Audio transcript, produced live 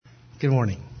Good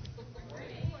morning.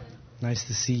 Nice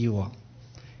to see you all.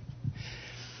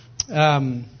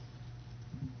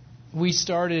 We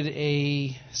started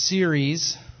a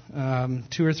series 2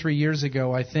 or 3 years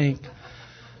ago, I think,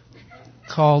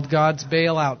 called God's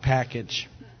Bailout Package.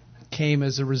 Came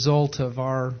as a result of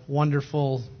our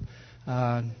wonderful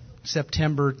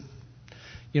September,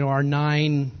 our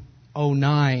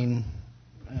 9/09.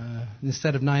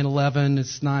 Instead of 9/11,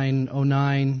 it's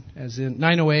 9/09, as in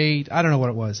 9/08. I don't know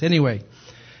what it was. Anyway,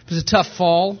 it was a tough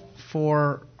fall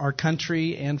for our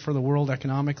country and for the world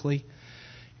economically.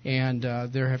 And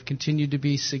there have continued to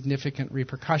be significant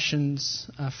repercussions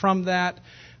from that.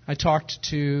 I talked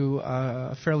to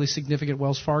a fairly significant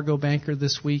Wells Fargo banker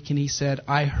this week, and he said,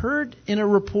 I heard in a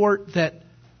report that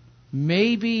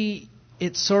maybe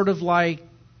it's sort of like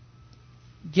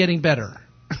getting better.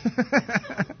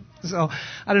 So,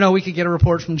 I don't know, we could get a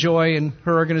report from Joy and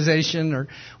her organization or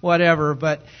whatever,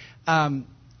 but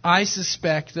I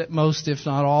suspect that most, if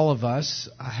not all of us,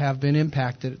 have been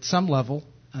impacted at some level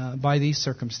by these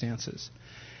circumstances.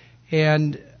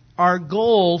 And our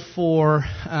goal for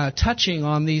touching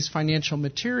on these financial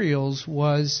materials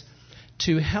was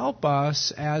to help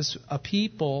us as a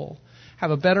people have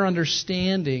a better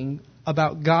understanding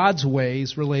about God's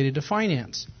ways related to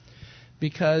finance.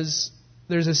 Because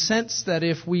there's a sense that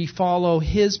if we follow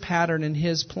His pattern and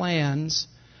His plans,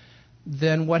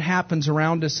 then what happens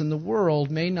around us in the world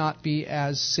may not be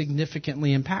as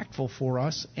significantly impactful for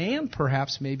us, and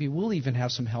perhaps maybe we'll even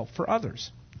have some help for others.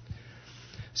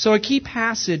 So a key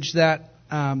passage that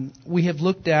we have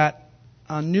looked at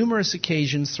on numerous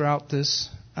occasions throughout this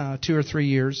 2 or 3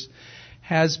 years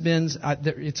has been,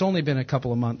 it's only been a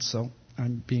couple of months, so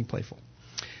I'm being playful.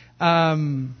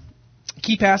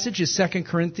 Key passage is 2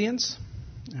 Corinthians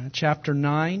chapter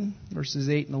 9, verses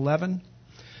 8 and 11.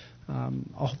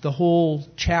 The whole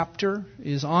chapter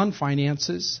is on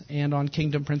finances and on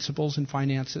kingdom principles and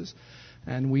finances.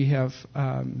 And we have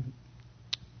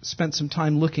spent some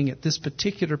time looking at this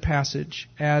particular passage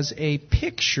as a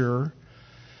picture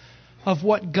of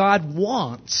what God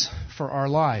wants for our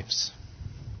lives.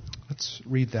 Let's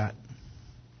read that.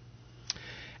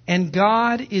 And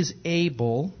God is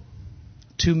able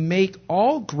to make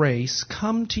all grace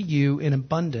come to you in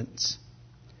abundance,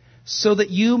 so that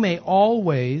you may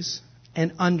always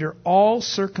and under all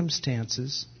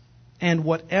circumstances and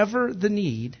whatever the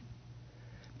need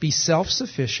be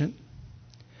self-sufficient,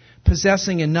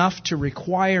 possessing enough to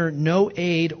require no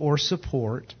aid or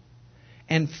support,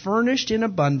 and furnished in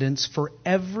abundance for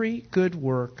every good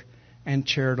work and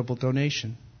charitable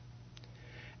donation.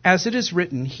 As it is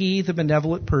written, He, the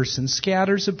benevolent person,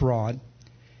 scatters abroad,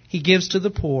 He gives to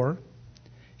the poor.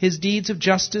 His deeds of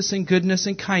justice and goodness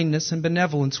and kindness and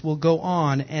benevolence will go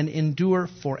on and endure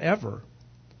forever.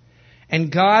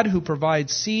 And God, who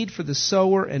provides seed for the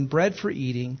sower and bread for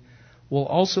eating, will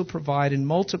also provide and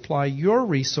multiply your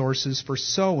resources for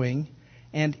sowing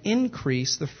and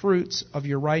increase the fruits of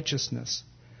your righteousness,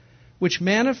 which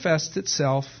manifests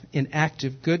itself in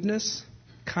active goodness,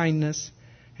 kindness,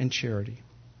 and charity.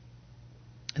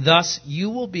 Thus you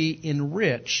will be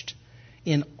enriched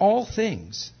in all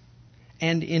things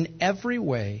and in every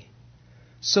way,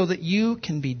 so that you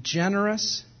can be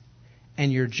generous,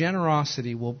 and your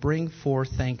generosity will bring forth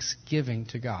thanksgiving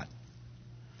to God.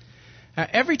 Now,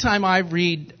 every time I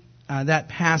read that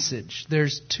passage,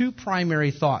 there's two primary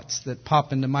thoughts that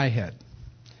pop into my head.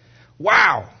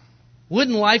 Wow!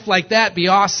 Wouldn't life like that be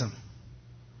awesome?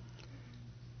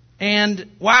 And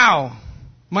wow!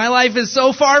 My life is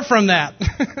so far from that.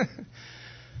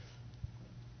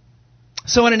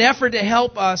 So in an effort to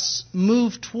help us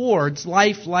move towards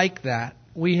life like that,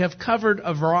 we have covered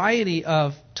a variety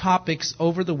of topics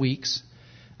over the weeks.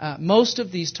 Most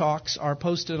of these talks are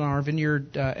posted on our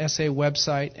Vineyard SA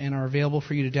website and are available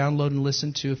for you to download and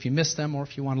listen to if you missed them or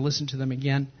if you want to listen to them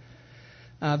again.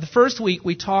 The first week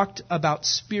we talked about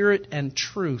spirit and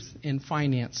truth in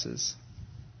finances.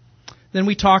 Then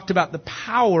we talked about the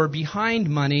power behind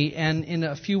money, and in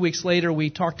a few weeks later we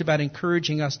talked about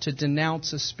encouraging us to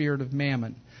denounce a spirit of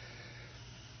mammon.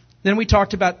 Then we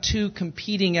talked about two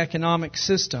competing economic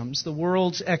systems. The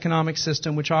world's economic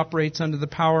system, which operates under the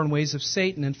power and ways of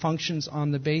Satan and functions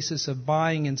on the basis of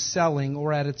buying and selling,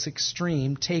 or at its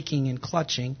extreme, taking and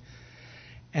clutching,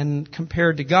 and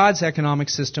compared to God's economic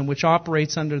system, which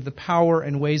operates under the power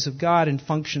and ways of God and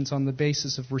functions on the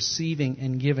basis of receiving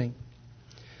and giving.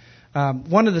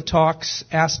 One of the talks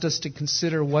asked us to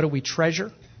consider, what do we treasure?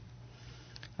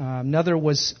 Another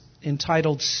was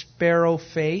entitled Sparrow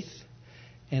Faith,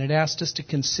 and it asked us to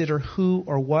consider who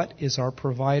or what is our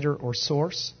provider or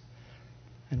source.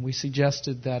 And we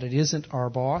suggested that it isn't our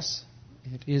boss,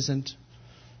 it isn't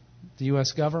the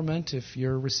U.S. government. If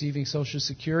you're receiving Social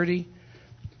Security,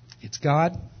 it's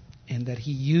God, and that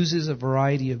He uses a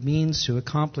variety of means to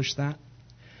accomplish that,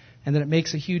 and that it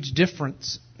makes a huge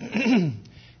difference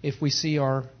if we see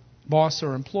our boss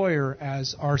or employer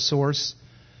as our source,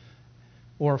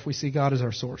 or if we see God as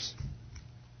our source.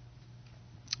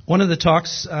 One of the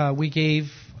talks we gave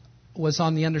was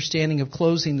on the understanding of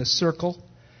closing the circle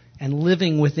and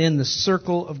living within the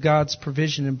circle of God's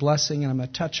provision and blessing, and I'm going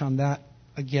to touch on that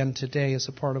again today as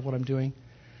a part of what I'm doing.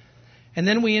 And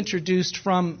then we introduced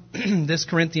from this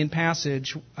Corinthian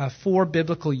passage 4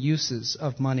 biblical uses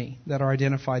of money that are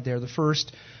identified there. The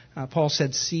first, Paul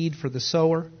said, seed for the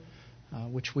sower,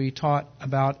 which we taught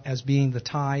about as being the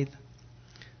tithe.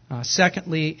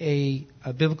 Secondly,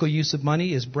 a biblical use of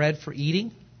money is bread for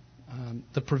eating,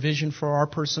 the provision for our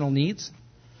personal needs.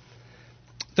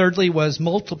 Thirdly was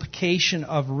multiplication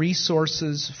of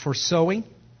resources for sowing.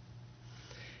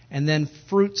 And then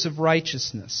fruits of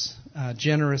righteousness,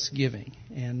 generous giving.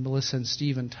 And Melissa and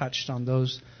Stephen touched on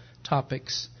those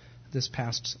topics this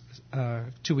past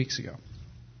 2 weeks ago.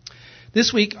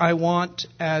 This week I want,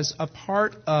 as a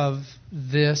part of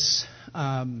this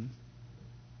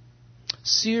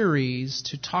series,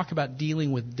 to talk about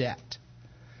dealing with debt.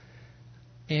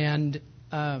 And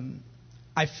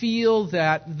I feel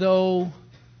that though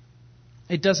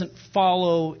it doesn't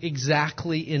follow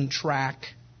exactly in track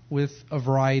with a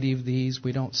variety of these,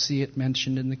 we don't see it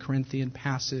mentioned in the Corinthian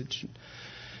passage,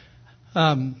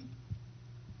 I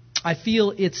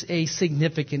feel it's a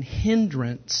significant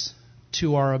hindrance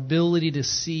to our ability to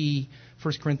see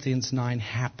 1 Corinthians 9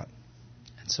 happen.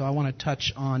 And so I want to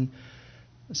touch on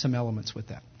some elements with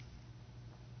that.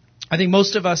 I think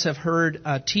most of us have heard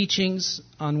teachings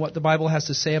on what the Bible has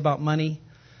to say about money,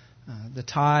 the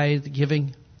tithe,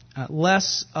 giving.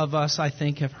 Less of us, I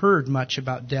think, have heard much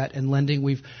about debt and lending.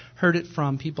 We've heard it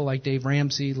from people like Dave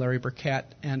Ramsey, Larry Burkett,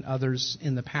 and others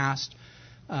in the past.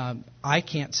 I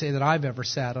can't say that I've ever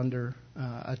sat under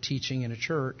a teaching in a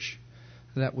church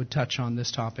that would touch on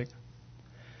this topic.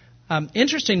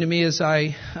 Interesting to me as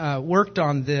I worked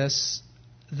on this,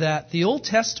 that the Old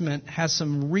Testament has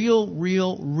some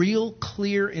real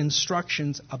clear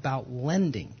instructions about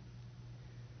lending.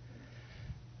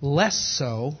 Less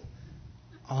so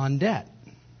on debt.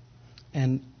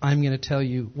 And I'm going to tell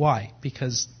you why.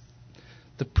 Because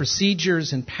the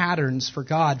procedures and patterns for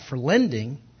God for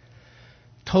lending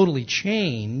totally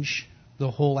change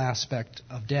the whole aspect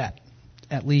of debt,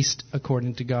 at least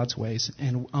according to God's ways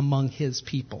and among His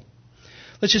people.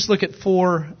 Let's just look at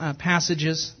 4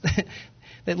 passages.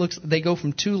 They go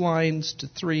from 2 lines to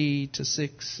 3 to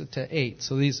 6 to 8.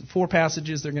 So these 4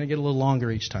 passages, they're going to get a little longer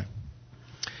each time.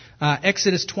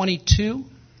 Exodus 22,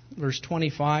 verse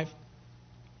 25.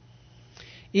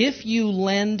 If you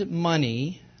lend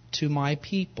money to my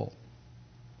people,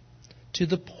 to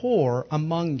the poor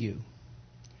among you,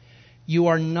 you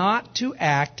are not to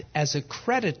act as a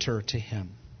creditor to him.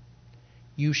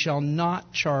 You shall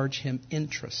not charge him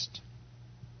interest.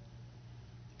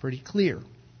 Pretty clear.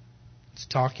 It's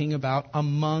talking about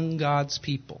among God's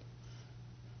people.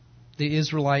 The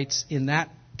Israelites in that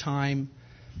time,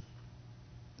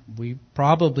 we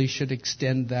probably should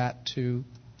extend that to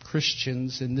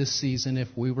Christians in this season if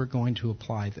we were going to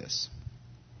apply this.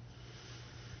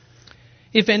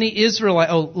 If any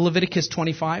Israelite, Leviticus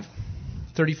 25,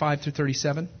 35 through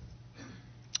 37,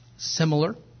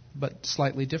 similar but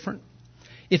slightly different.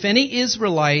 If any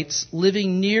Israelites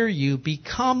living near you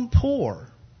become poor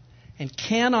and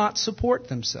cannot support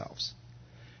themselves,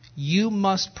 you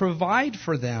must provide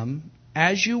for them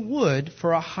as you would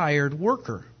for a hired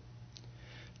worker.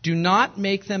 Do not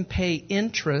make them pay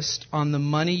interest on the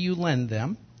money you lend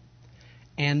them,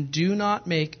 and do not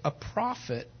make a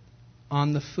profit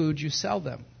on the food you sell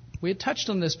them. We had touched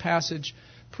on this passage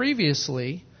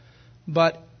previously,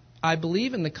 but I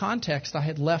believe in the context I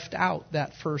had left out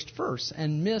that first verse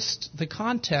and missed the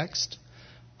context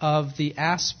of the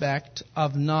aspect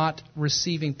of not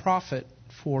receiving profit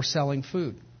for selling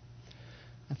food.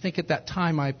 I think at that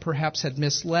time I perhaps had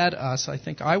misled us. I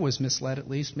think I was misled, at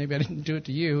least. Maybe I didn't do it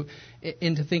to you,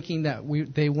 into thinking that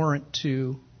they weren't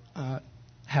to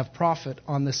have profit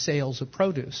on the sales of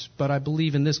produce. But I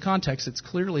believe in this context it's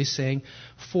clearly saying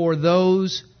for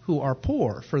those who are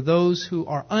poor, for those who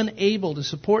are unable to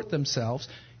support themselves,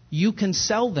 you can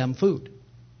sell them food.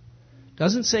 It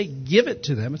doesn't say give it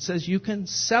to them. It says you can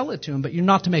sell it to them, but you're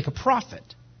not to make a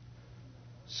profit.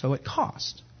 So it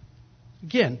costs.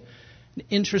 Again, an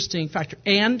interesting factor.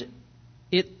 And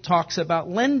it talks about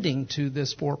lending to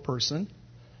this poor person,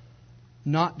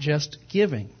 not just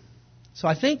giving. So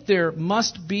I think there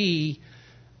must be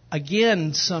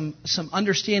again, some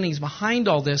understandings behind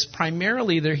all this.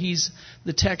 Primarily,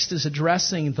 the text is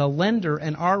addressing the lender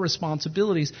and our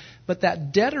responsibilities, but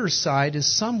that debtor's side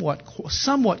is somewhat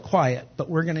quiet. But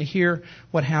we're going to hear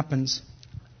what happens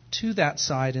to that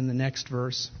side in the next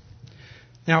verse.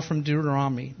 Now from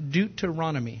Deuteronomy.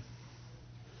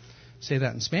 Say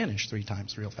that in Spanish 3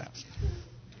 times real fast.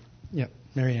 Yep,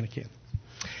 Mariana can.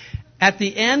 At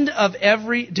the end of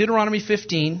Deuteronomy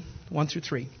 15, 1 through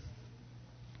 3.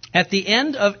 At the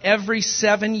end of every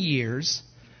 7 years,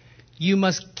 you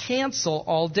must cancel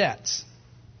all debts.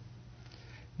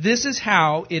 This is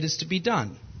how it is to be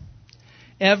done.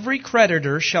 Every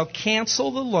creditor shall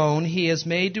cancel the loan he has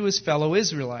made to his fellow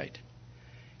Israelite.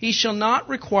 He shall not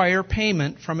require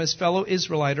payment from his fellow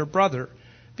Israelite or brother,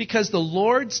 because the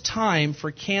Lord's time for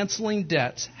canceling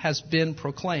debts has been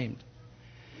proclaimed.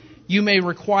 You may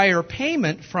require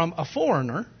payment from a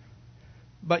foreigner,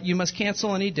 but you must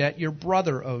cancel any debt your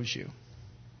brother owes you.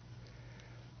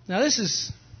 Now this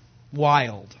is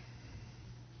wild.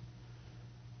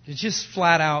 It's just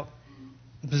flat out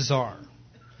bizarre.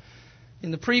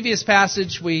 In the previous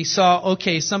passage, we saw,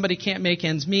 okay, somebody can't make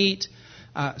ends meet,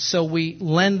 so we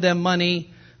lend them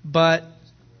money, but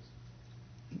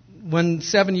when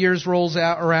 7 years rolls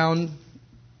around,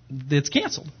 it's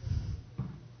canceled.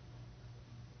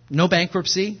 No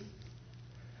bankruptcy,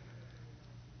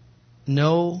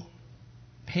 no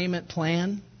payment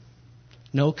plan,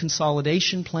 no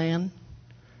consolidation plan.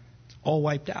 It's all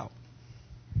wiped out.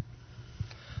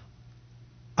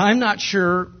 I'm not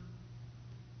sure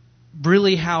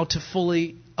really how to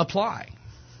fully apply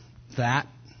that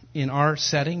in our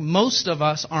setting. Most of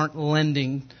us aren't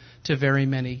lending to very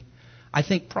many. I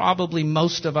think probably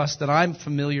most of us that I'm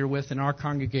familiar with in our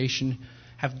congregation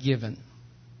have given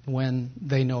when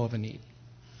they know of a need.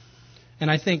 And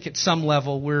I think at some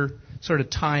level we're sort of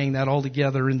tying that all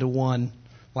together into one,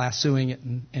 lassoing it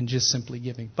and just simply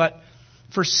giving. But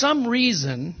for some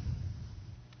reason,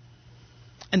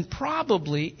 and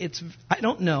probably it's, I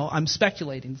don't know, I'm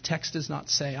speculating, the text does not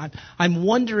say. I'm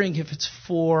wondering if it's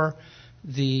for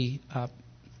the, I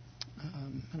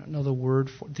don't know the word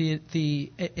for,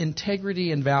 the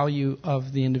integrity and value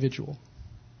of the individual.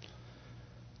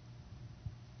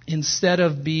 Instead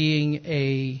of being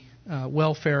a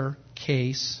welfare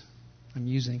case, I'm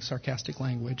using sarcastic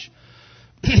language,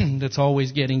 that's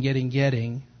always getting,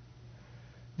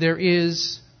 there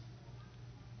is,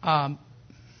 I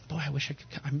wish I could,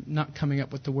 I'm not coming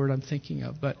up with the word I'm thinking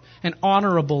of, but an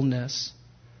honorableness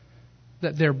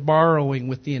that they're borrowing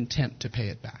with the intent to pay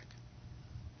it back.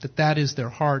 That is their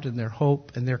heart and their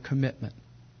hope and their commitment.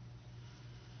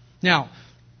 Now,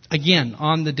 again,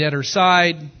 on the debtor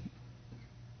side,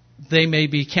 they may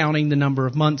be counting the number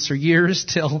of months or years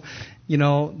till,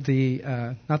 not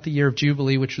the year of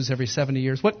Jubilee, which was every 70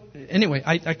 years. Anyway,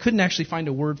 I couldn't actually find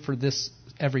a word for this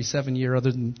every 7 year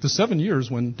other than the 7 years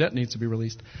when debt needs to be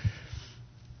released.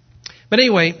 But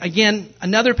anyway, again,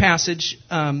 another passage,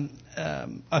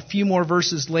 a few more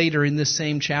verses later in this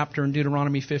same chapter in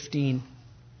Deuteronomy 15.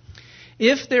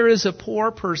 If there is a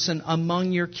poor person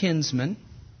among your kinsmen,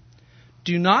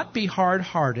 do not be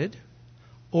hard-hearted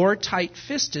or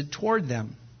tight-fisted toward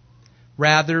them.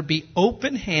 Rather, be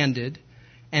open-handed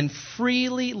and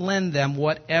freely lend them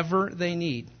whatever they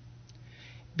need.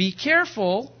 Be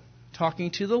careful,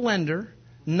 talking to the lender,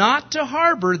 not to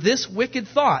harbor this wicked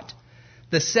thought.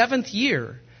 The 7th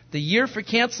year, the year for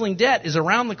canceling debt, is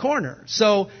around the corner,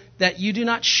 so that you do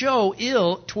not show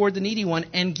ill toward the needy one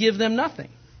and give them nothing.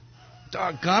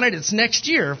 Doggone it, it's next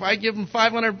year. If I give them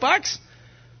 $500,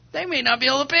 they may not be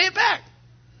able to pay it back.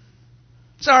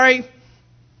 Sorry.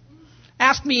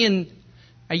 Ask me in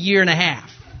a year and a half.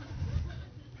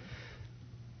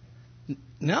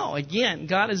 No, again,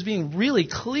 God is being really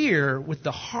clear with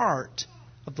the heart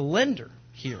of the lender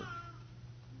here.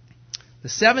 The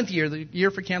 7th year, the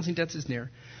year for canceling debts, is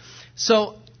near.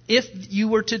 So if you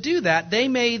were to do that, they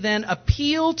may then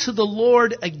appeal to the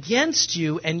Lord against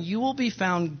you, and you will be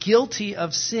found guilty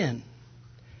of sin.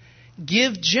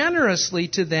 Give generously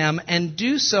to them and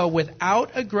do so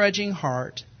without a grudging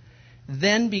heart.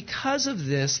 Then because of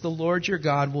this, the Lord your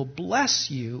God will bless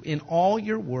you in all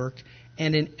your work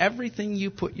and in everything you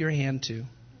put your hand to.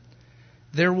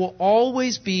 There will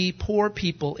always be poor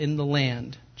people in the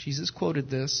land. Jesus quoted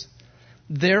this.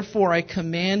 Therefore I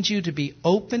command you to be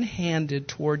open-handed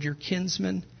toward your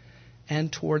kinsmen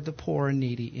and toward the poor and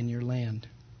needy in your land.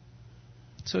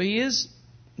 So he's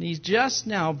just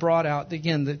now brought out,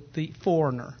 again, the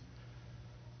foreigner.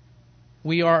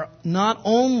 We are not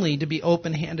only to be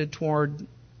open-handed toward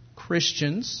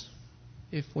Christians,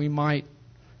 if we might,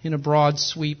 in a broad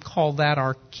sweep, call that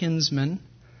our kinsmen,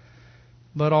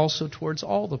 but also towards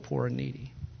all the poor and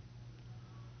needy.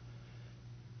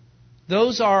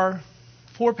 Those are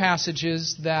 4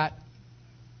 passages that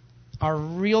are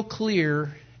real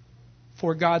clear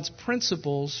for God's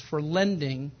principles for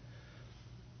lending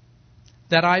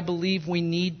that I believe we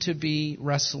need to be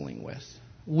wrestling with.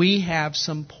 We have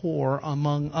some poor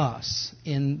among us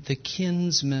in the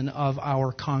kinsmen of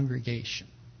our congregation.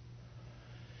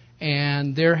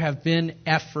 And there have been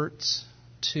efforts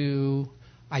to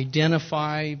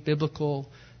identify biblical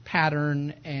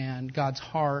pattern and God's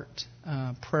heart,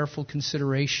 prayerful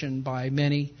consideration by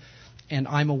many. And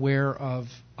I'm aware of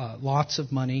lots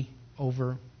of money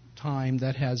over time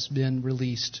that has been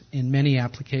released in many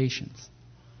applications.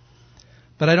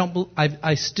 But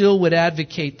I still would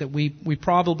advocate that we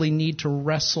probably need to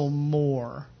wrestle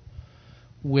more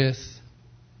with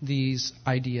these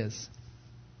ideas.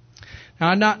 Now,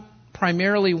 I'm not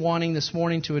primarily wanting this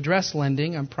morning to address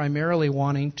lending. I'm primarily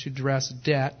wanting to address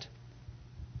debt.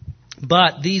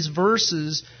 But these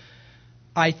verses,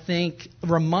 I think,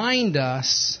 remind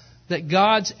us that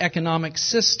God's economic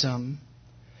system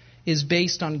is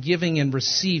based on giving and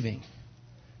receiving.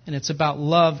 And it's about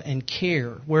love and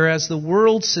care. Whereas the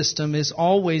world system is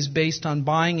always based on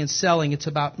buying and selling. It's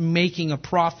about making a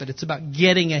profit. It's about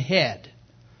getting ahead.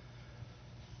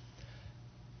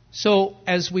 So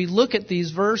as we look at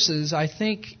these verses, I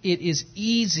think it is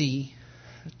easy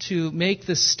to make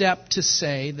the step to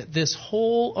say that this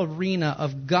whole arena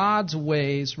of God's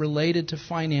ways related to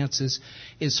finances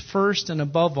is first and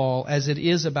above all, as it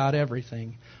is about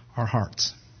everything, our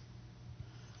hearts.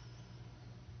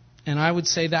 And I would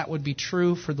say that would be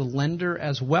true for the lender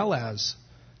as well as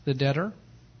the debtor,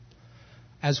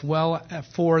 as well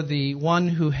for the one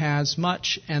who has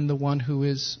much and the one who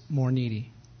is more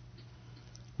needy.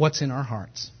 What's in our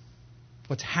hearts?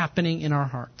 What's happening in our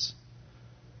hearts?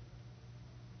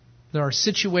 There are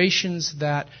situations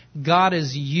that God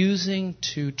is using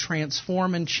to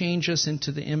transform and change us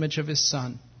into the image of His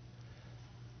Son.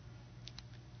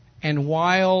 And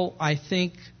while I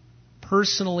think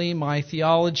personally my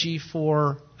theology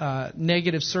for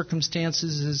negative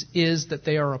circumstances is that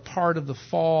they are a part of the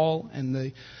fall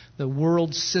and the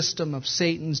world system of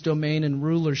Satan's domain and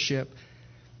rulership,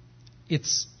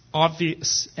 it's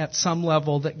obvious at some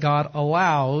level that God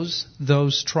allows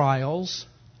those trials.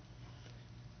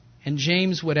 And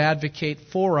James would advocate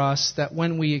for us that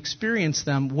when we experience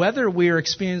them, whether we are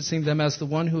experiencing them as the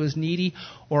one who is needy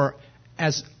or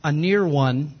as a near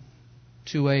one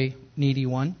to a needy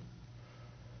one,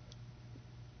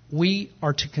 we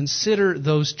are to consider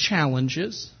those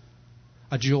challenges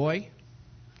a joy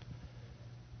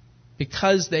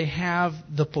because they have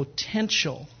the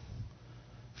potential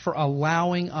for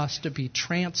allowing us to be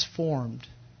transformed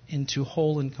into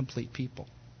whole and complete people.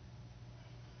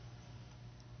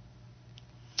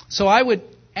 So I would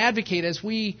advocate as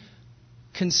we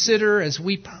consider, as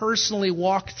we personally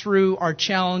walk through our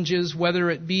challenges, whether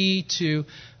it be to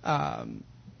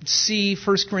see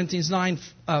 1 Corinthians 9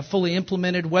 fully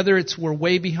implemented, whether it's we're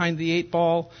way behind the 8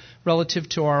 ball relative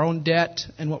to our own debt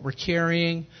and what we're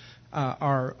carrying,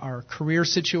 our career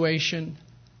situation,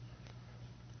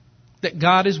 that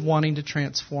God is wanting to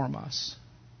transform us.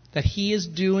 That He is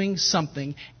doing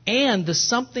something, and the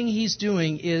something He's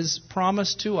doing is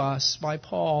promised to us by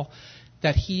Paul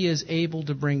that He is able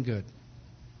to bring good.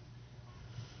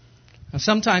 Now,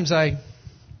 sometimes I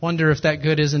wonder if that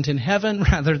good isn't in heaven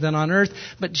rather than on earth,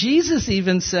 but Jesus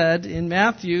even said in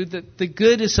Matthew that the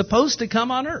good is supposed to come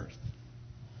on earth.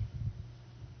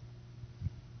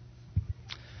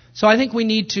 So I think we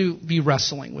need to be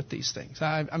wrestling with these things.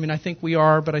 I think we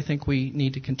are, but I think we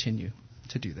need to continue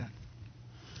to do that.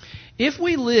 If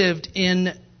we lived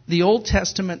in the Old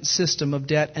Testament system of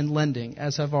debt and lending,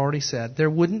 as I've already said, there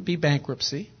wouldn't be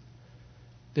bankruptcy.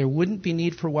 There wouldn't be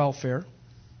need for welfare.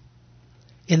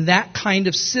 In that kind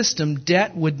of system,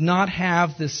 debt would not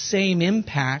have the same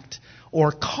impact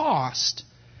or cost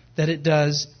that it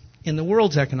does in the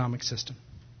world's economic system.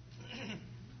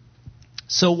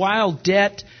 So while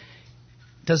debt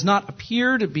does not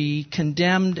appear to be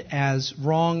condemned as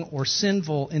wrong or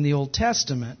sinful in the Old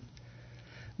Testament,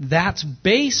 that's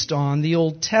based on the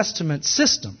Old Testament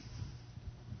system,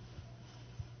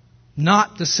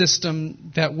 not the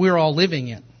system that we're all living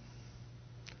in.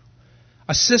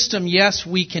 A system, yes,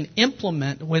 we can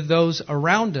implement with those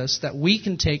around us that we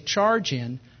can take charge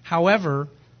in. However,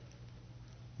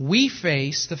 we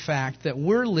face the fact that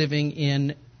we're living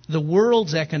in the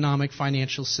world's economic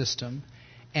financial system,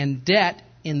 and debt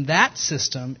in that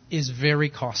system is very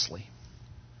costly.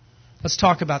 Let's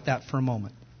talk about that for a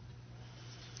moment.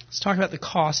 Let's talk about the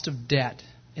cost of debt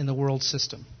in the world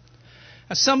system.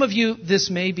 Some of you, this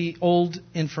may be old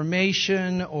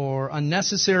information or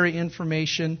unnecessary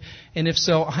information, and if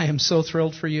so, I am so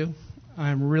thrilled for you.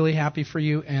 I'm really happy for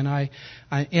you, and I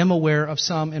am aware of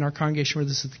some in our congregation where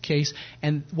this is the case.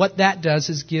 And what that does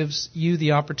is gives you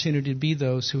the opportunity to be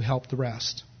those who help the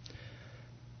rest.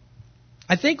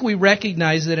 I think we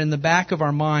recognize that in the back of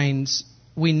our minds,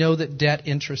 we know that debt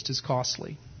interest is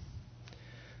costly.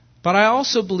 But I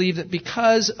also believe that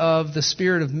because of the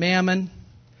spirit of mammon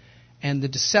and the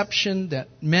deception that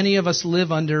many of us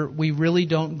live under, we really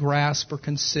don't grasp or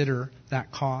consider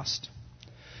that cost.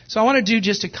 So I want to do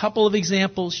just a couple of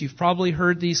examples. You've probably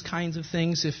heard these kinds of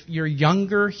things. If you're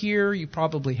younger here, you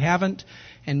probably haven't.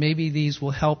 And maybe these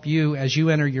will help you as you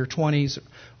enter your 20s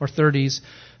or 30s,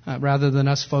 rather than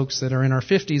us folks that are in our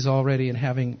 50s already and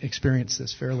having experienced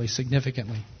this fairly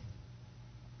significantly.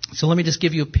 So let me just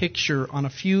give you a picture on a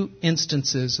few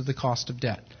instances of the cost of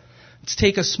debt. Let's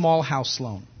take a small house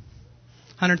loan.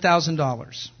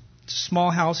 $100,000. It's a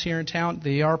small house here in town.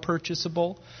 They are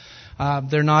purchasable.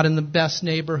 They're not in the best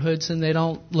neighborhoods and they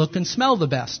don't look and smell the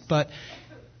best, but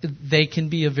they can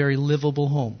be a very livable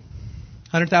home.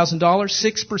 $100,000,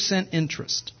 6%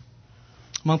 interest.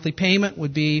 Monthly payment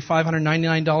would be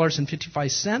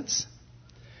 $599.55.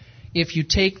 If you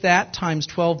take that times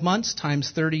 12 months,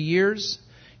 times 30 years,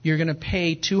 you're going to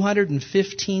pay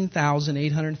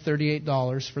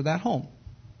 $215,838 for that home.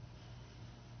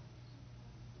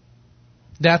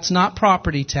 That's not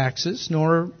property taxes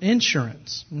nor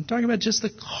insurance. I'm talking about just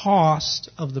the cost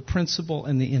of the principal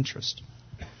and the interest.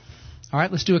 All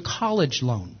right, let's do a college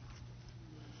loan.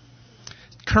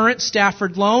 Current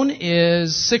Stafford loan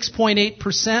is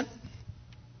 6.8%.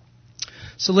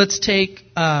 So let's take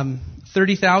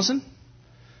 $30,000.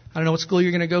 I don't know what school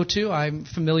you're going to go to. I'm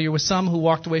familiar with some who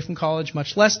walked away from college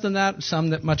much less than that,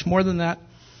 some that much more than that.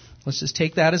 Let's just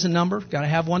take that as a number. Got to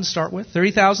have one to start with.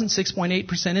 $30,000,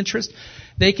 6.8% interest.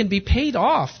 They can be paid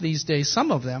off these days, some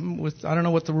of them, with, I don't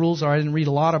know what the rules are. I didn't read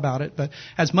a lot about it, but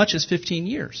as much as 15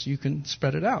 years. You can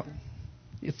spread it out.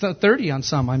 It's 30 on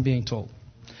some, I'm being told.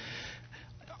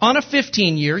 On a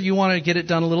 15-year, you want to get it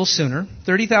done a little sooner.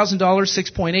 $30,000,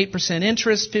 6.8%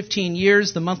 interest, 15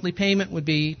 years. The monthly payment would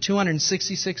be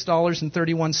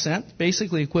 $266.31,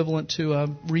 basically equivalent to a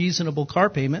reasonable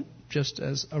car payment, just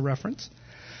as a reference.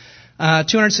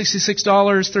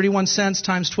 $266.31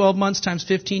 times 12 months times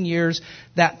 15 years.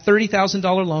 That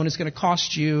 $30,000 loan is going to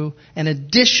cost you an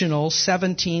additional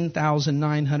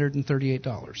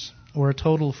 $17,938, or a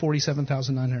total of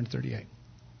 $47,938.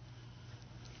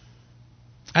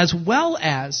 As well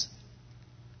as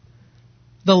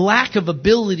the lack of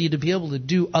ability to be able to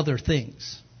do other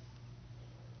things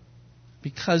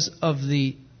because of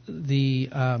the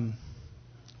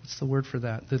what's the word for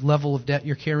that? The level of debt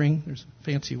you're carrying. There's a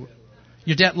fancy word.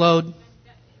 Your debt load,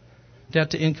 debt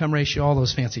to income ratio, all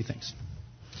those fancy things.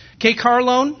 Okay, car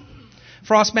loan.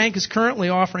 Frost Bank is currently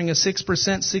offering a 6%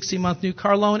 60-month new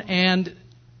car loan, and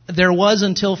there was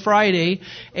until Friday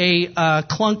a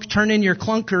turn in your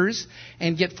clunkers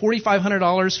and get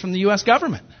 $4,500 from the U.S.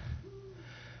 government.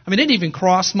 I mean, it didn't even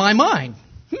cross my mind.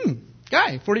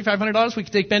 Guy, $4,500, we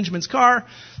could take Benjamin's car,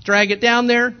 drag it down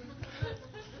there,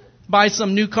 buy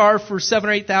some new car for $7,000 or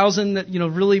 $8,000 that,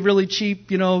 really, really cheap,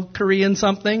 Korean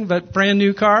something, but brand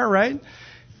new car, right?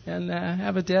 And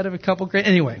have a debt of a couple grand.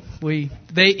 Anyway,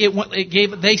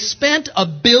 they spent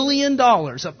 $1 billion.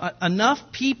 Enough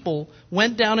people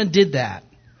went down and did that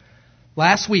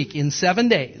last week in 7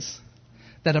 days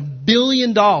that $1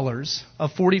 billion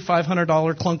of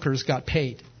 $4,500 clunkers got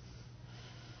paid.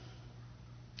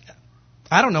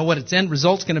 I don't know what its end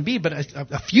result's going to be, but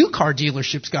a few car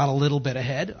dealerships got a little bit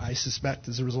ahead, I suspect,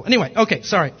 as a result. Anyway, okay,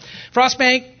 sorry. Frost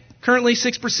Bank, currently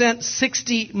 6%,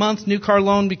 60-month new car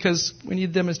loan because we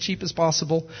need them as cheap as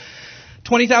possible.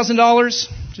 $20,000,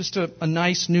 just a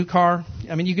nice new car.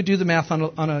 I mean, you could do the math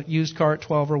on a used car at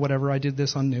 12 or whatever. I did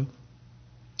this on new.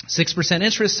 6%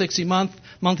 interest, 60-month.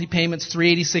 Monthly payments,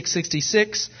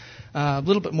 $386.66, a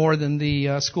little bit more than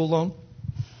the school loan.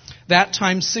 That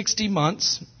times 60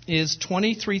 months is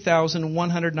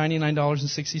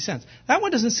 $23,199.60. That one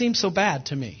doesn't seem so bad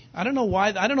to me. I don't know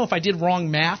why. I don't know if I did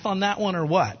wrong math on that one or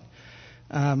what.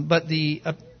 But the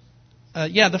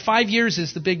 5 years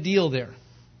is the big deal there.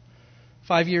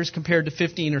 5 years compared to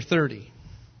 15 or 30.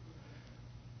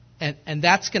 And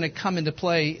that's going to come into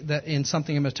play in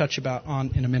something I'm going to touch about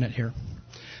in a minute here.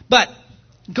 But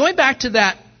going back to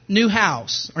that new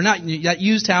house, or not that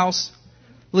used house,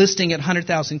 listing at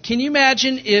 $100,000. Can you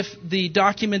imagine if the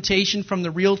documentation from the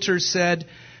realtor said,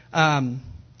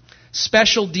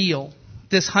 special deal,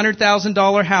 this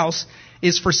 $100,000 house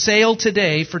is for sale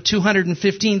today for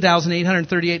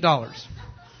 $215,838?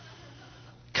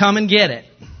 come and get it.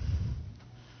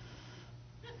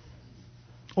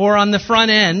 Or on the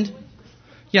front end,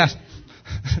 yes,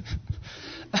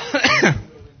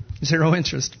 0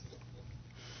 interest.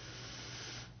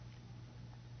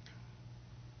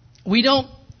 We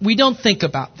don't think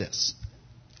about this.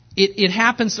 It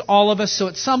happens to all of us, so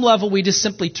at some level we just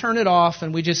simply turn it off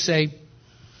and we just say,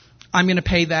 I'm going to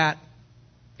pay that.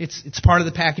 It's part of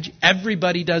the package.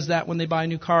 Everybody does that when they buy a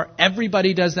new car.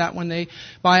 Everybody does that when they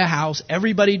buy a house.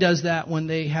 Everybody does that when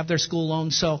they have their school loan.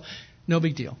 So no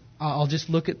big deal. I'll just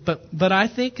look at, but I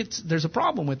think there's a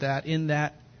problem with that, in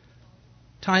that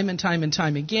time and time and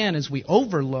time again, as we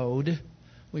overload,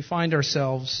 we find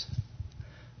ourselves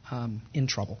in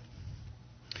trouble.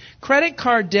 Credit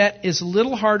card debt is a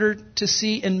little harder to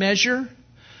see and measure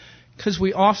because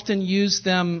we often use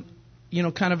them,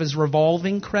 kind of as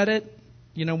revolving credit.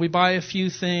 We buy a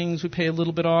few things, we pay a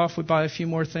little bit off, we buy a few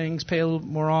more things, pay a little bit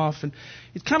more off, and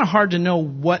it's kind of hard to know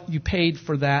what you paid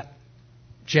for that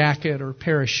jacket or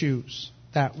pair of shoes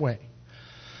that way.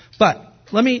 But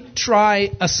let me try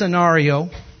a scenario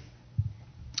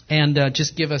and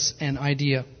just give us an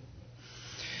idea.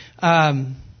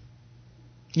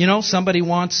 Somebody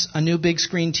wants a new big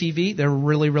screen TV. They're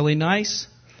really, really nice.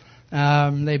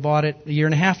 They bought it a year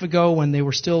and a half ago when they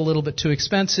were still a little bit too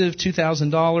expensive,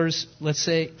 $2,000, let's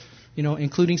say,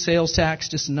 including sales tax,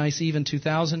 just a nice even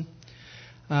 $2,000.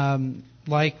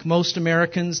 Like most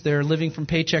Americans, they're living from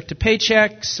paycheck to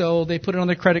paycheck, so they put it on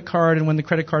their credit card, and when the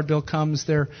credit card bill comes,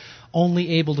 they're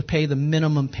only able to pay the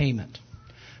minimum payment,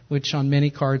 which on many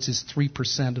cards is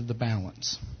 3% of the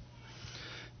balance.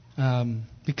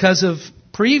 Because of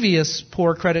previous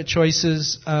poor credit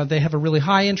choices, they have a really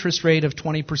high interest rate of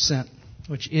 20%,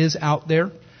 which is out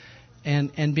there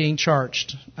and being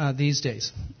charged these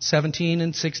days. 17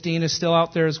 and 16 is still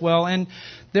out there as well. And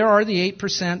there are the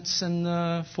 8% and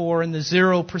the 4% and the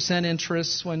 0%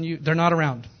 interests when they're not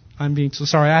around. I'm being so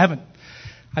sorry. I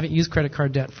haven't used credit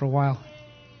card debt for a while.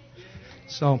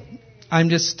 So I'm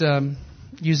just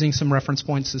using some reference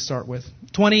points to start with.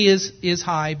 20 is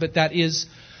high, but that is...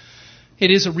 It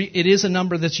is a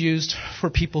number that's used for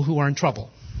people who are in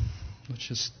trouble. Let's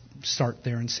just start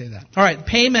there and say that. All right,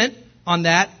 payment on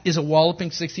that is a walloping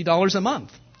 $60 a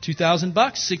month. $2,000,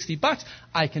 $60.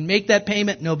 I can make that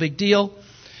payment, no big deal.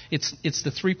 It's the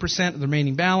 3% of the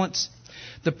remaining balance.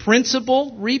 The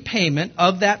principal repayment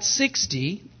of that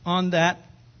 $60 on that,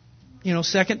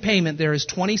 second payment there is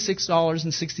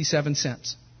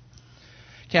 $26.67.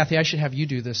 Kathy, I should have you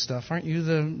do this stuff. Aren't you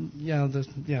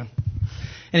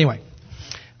Anyway.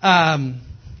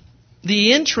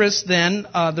 The interest then,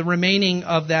 the remaining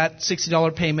of that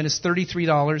 $60 payment is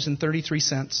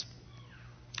 $33.33,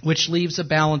 which leaves a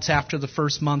balance after the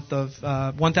first month of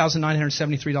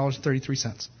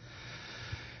 $1,973.33.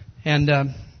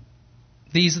 And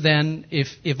these then,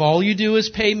 if all you do is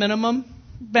pay minimum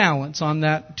balance on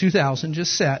that $2,000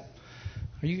 just set,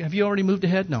 have you already moved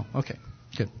ahead? No. Okay,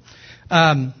 good.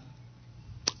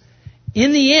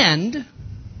 In the end,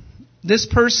 this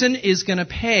person is going to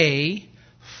pay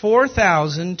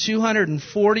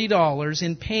 $4,240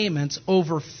 in payments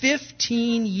over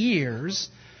 15 years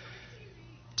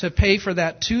to pay for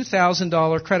that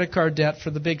 $2,000 credit card debt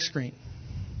for the big screen.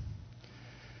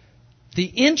 The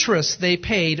interest they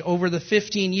paid over the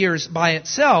 15 years by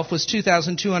itself was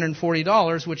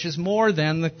 $2,240, which is more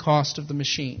than the cost of the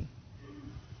machine.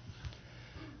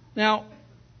 Now,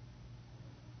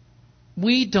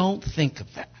 we don't think of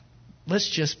that. Let's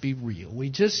just be real. We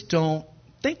just don't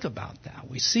think about that.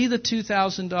 We see the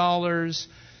 $2,000,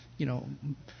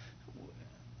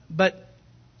 but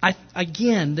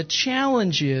again, the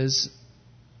challenge is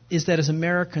that as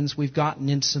Americans, we've gotten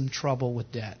into some trouble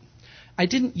with debt. I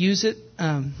didn't use it,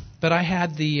 but I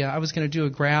had I was going to do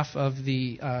a graph of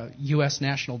the U.S.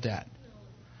 national debt.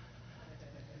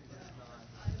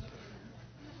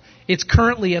 It's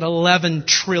currently at $11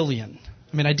 trillion.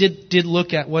 I mean, I did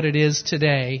look at what it is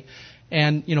today.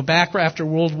 And, back after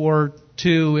World War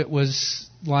II, it was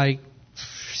like,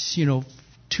 $2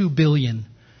 billion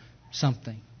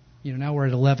something. Now we're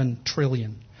at $11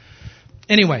 trillion.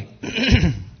 Anyway,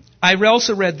 I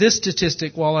also read this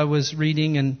statistic while I was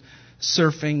reading and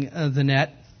surfing the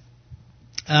net.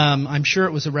 I'm sure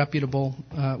it was a reputable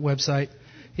website.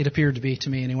 It appeared to be to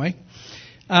me anyway.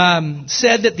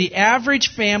 Said that the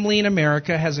average family in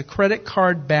America has a credit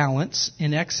card balance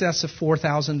in excess of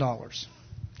 $4,000.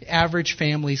 The average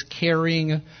family is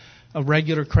carrying a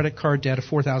regular credit card debt of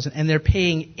 $4,000, and they're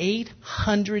paying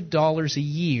 $800 a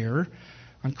year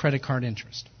on credit card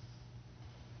interest.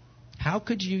 How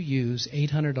could you use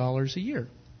 $800 a year?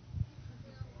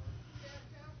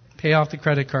 Pay off the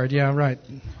credit card. Yeah, right.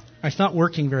 It's not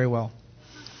working very well.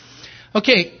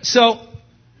 Okay, so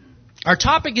our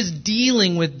topic is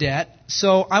dealing with debt.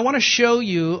 So I want to show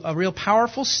you a real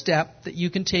powerful step that you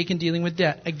can take in dealing with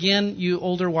debt. Again, you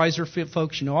older, wiser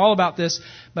folks, you know all about this,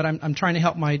 but I'm trying to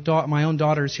help my own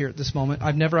daughters here at this moment.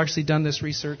 I've never actually done this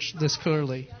research this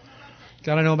clearly.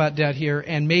 Got to know about debt here,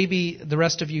 and maybe the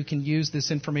rest of you can use this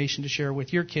information to share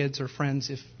with your kids or friends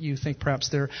if you think perhaps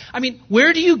they're... I mean,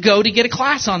 where do you go to get a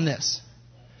class on this?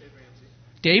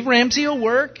 Dave Ramsey will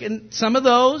work in some of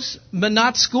those, but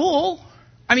not school.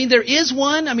 I mean, there is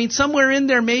one. I mean, somewhere in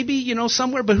there, maybe,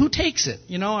 somewhere, but who takes it?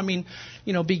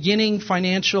 Beginning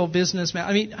financial business.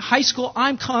 I mean, high school,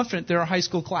 I'm confident there are high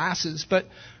school classes, but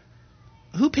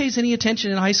who pays any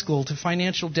attention in high school to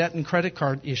financial debt and credit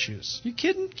card issues? You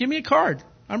kidding? Give me a card.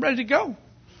 I'm ready to go.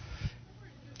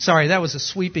 Sorry, that was a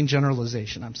sweeping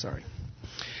generalization. I'm sorry.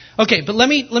 Okay, but let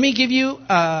me give you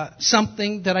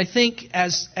something that I think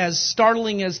as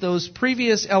startling as those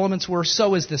previous elements were,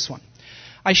 so is this one.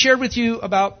 I shared with you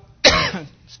about, I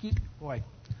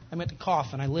meant to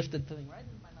cough and I lifted the thing right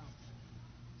in my mouth.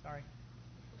 Sorry.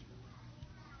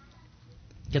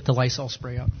 Get the Lysol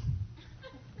spray out.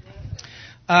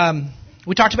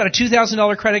 We talked about a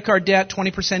 $2,000 credit card debt,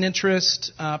 20%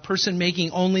 interest, person making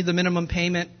only the minimum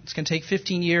payment. It's going to take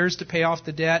 15 years to pay off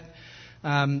the debt,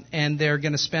 and they're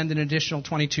going to spend an additional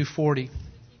 $2,240.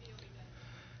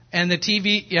 And the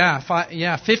TV,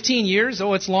 15 years.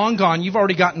 Oh, it's long gone. You've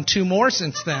already gotten 2 more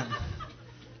since then,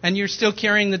 and you're still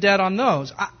carrying the debt on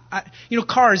those.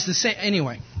 Cars the same.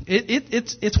 Anyway,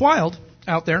 it's wild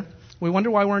out there. We wonder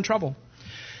why we're in trouble.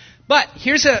 But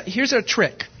here's a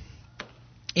trick.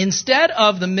 Instead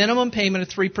of the minimum payment of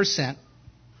 3%,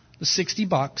 the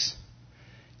 $60,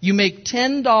 you make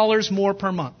 $10 more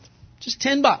per month. Just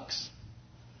 $10.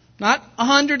 Not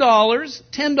 $100, $10.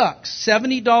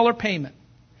 $70 payment.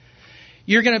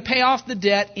 You're going to pay off the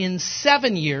debt in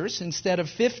 7 years instead of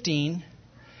 15,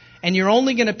 and you're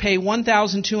only going to pay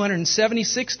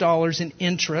 $1,276 in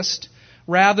interest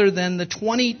rather than the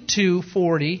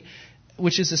 $2,240,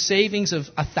 which is a savings of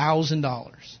 $1,000,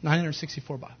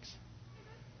 $964.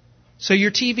 So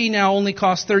your TV now only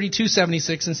costs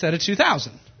 $3,276 instead of $2,000.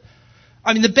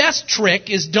 I mean, the best trick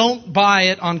is don't buy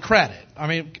it on credit. I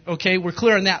mean, okay, we're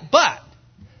clear on that. But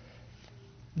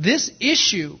this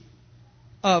issue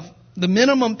of the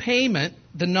minimum payment,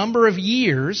 the number of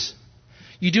years,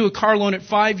 you do a car loan at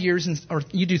 5 years, or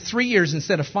you do 3 years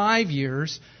instead of 5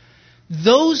 years,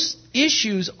 those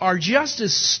issues are just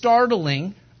as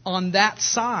startling on that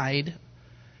side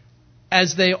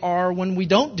as they are when we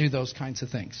don't do those kinds of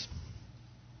things.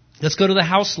 Let's go to the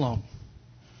house loan.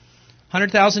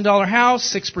 $100,000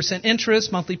 house, 6%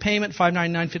 interest, monthly payment,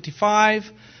 $599.55.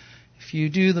 If you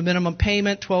do the minimum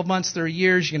payment, 12 months, 30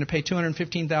 years, you're going to pay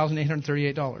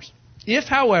 $215,838. If,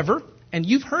 however, and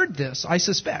you've heard this, I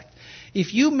suspect,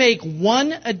 if you make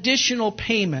one additional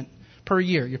payment per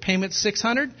year, your payment's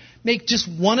 $600, make just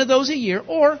one of those a year,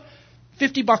 or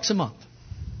 $50 a month.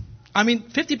 I mean,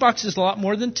 $50 is a lot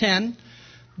more than 10,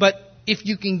 but if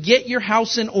you can get your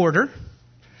house in order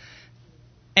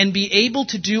and be able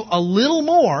to do a little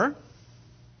more,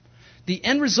 the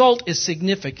end result is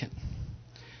significant.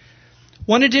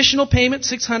 One additional payment,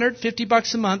 $600,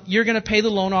 $50 a month. You're going to pay the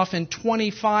loan off in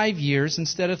 25 years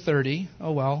instead of 30.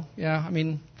 Oh, well, yeah,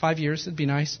 5 years, it'd be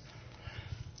nice.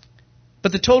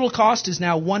 But the total cost is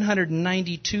now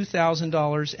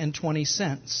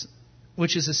 $192,020,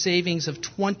 which is a savings of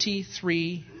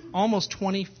almost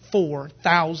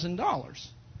 $24,000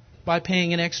 by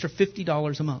paying an extra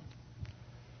 $50 a month.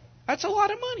 That's a lot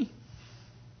of money.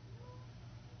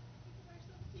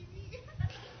 You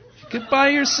could buy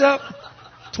yourself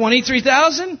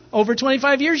 $23,000 over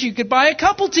 25 years. You could buy a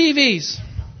couple TVs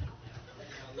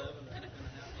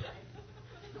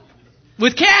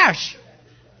with cash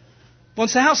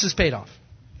once the house is paid off,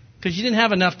 because you didn't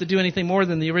have enough to do anything more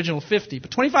than the original 50.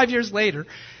 But 25 years later,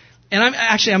 and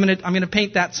I'm going to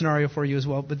paint that scenario for you as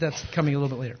well, but that's coming a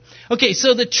little bit later. Okay,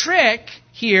 so the trick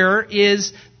here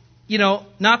is,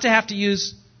 not to have to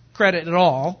use credit at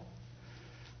all,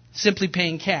 simply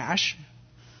paying cash.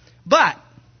 But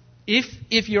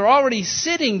if you're already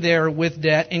sitting there with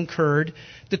debt incurred,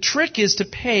 the trick is to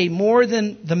pay more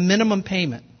than the minimum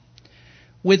payment.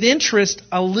 With interest,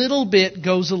 a little bit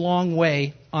goes a long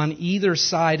way on either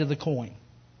side of the coin.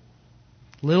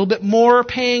 A little bit more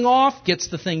paying off gets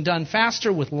the thing done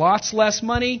faster with lots less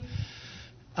money.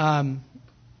 And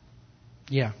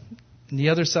the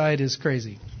other side is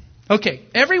crazy. Okay,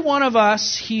 every one of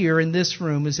us here in this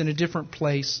room is in a different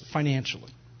place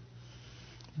financially.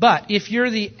 But if you're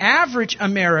the average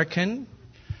American,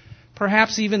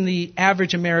 perhaps even the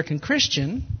average American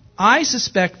Christian, I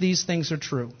suspect these things are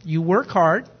true. You work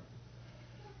hard,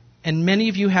 And many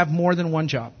of you have more than one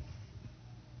job.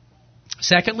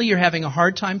 Secondly, you're having a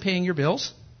hard time paying your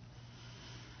bills.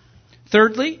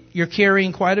 Thirdly, you're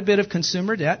carrying quite a bit of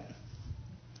consumer debt.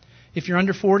 If you're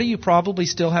under 40, you probably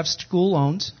still have school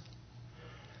loans.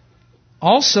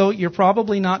 Also, you're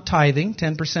probably not tithing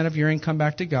 10% of your income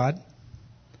back to God.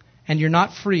 And you're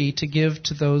not free to give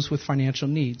to those with financial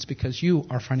needs because you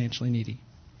are financially needy.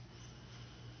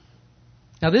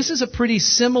 Now, this is a pretty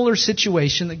similar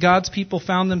situation that God's people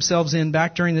found themselves in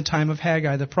back during the time of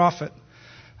Haggai the prophet,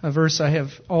 a verse I have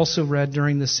also read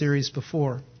during this series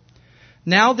before.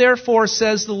 Now, therefore,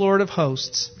 says the Lord of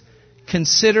hosts,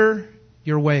 consider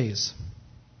your ways.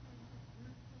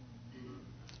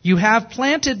 You have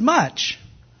planted much,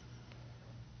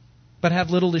 but have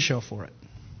little to show for it.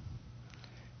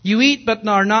 You eat, but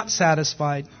are not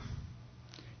satisfied.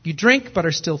 You drink, but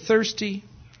are still thirsty.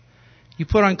 You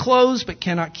put on clothes, but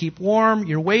cannot keep warm.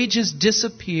 Your wages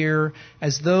disappear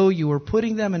as though you were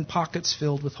putting them in pockets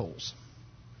filled with holes.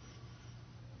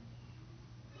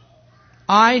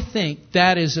 I think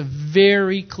that is a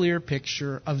very clear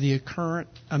picture of the current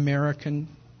American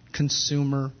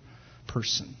consumer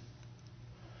person.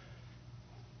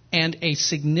 And a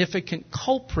significant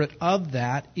culprit of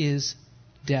that is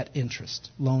debt interest,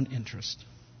 loan interest,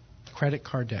 credit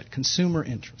card debt, consumer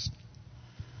interest.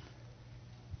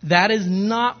 That is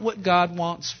not what God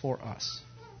wants for us.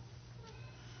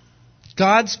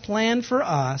 God's plan for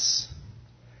us,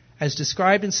 as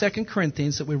described in 2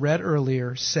 Corinthians that we read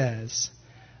earlier, says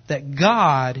that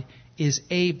God is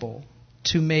able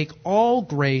to make all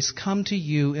grace come to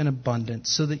you in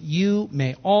abundance, so that you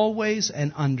may always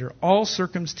and under all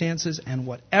circumstances and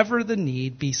whatever the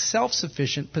need be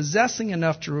self-sufficient, possessing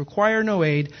enough to require no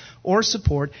aid or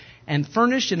support, and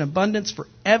furnished in abundance for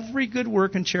every good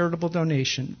work and charitable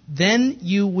donation. Then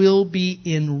you will be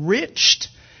enriched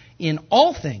in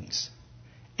all things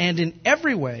and in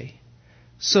every way,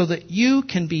 so that you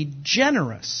can be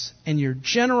generous, and your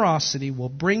generosity will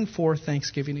bring forth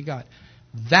thanksgiving to God.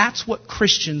 That's what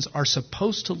Christians are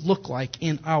supposed to look like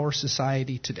in our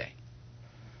society today.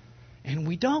 And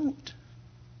we don't.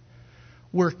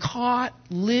 We're caught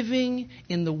living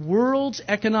in the world's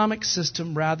economic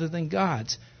system rather than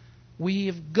God's. We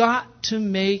have got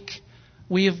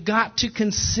to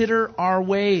consider our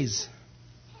ways.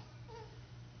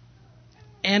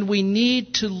 And we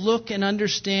need to look and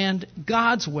understand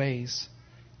God's ways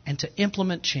and to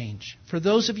implement change. For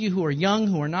those of you who are young,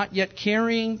 who are not yet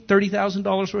carrying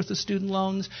 $30,000 worth of student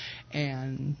loans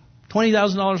and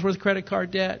 $20,000 worth of credit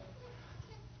card debt,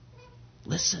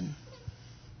 listen.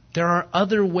 There are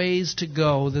other ways to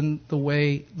go than the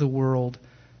way the world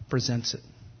presents it.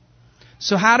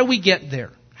 So how do we get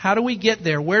there? How do we get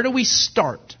there? Where do we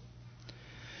start?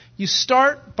 You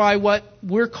start by what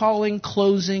we're calling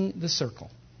closing the circle.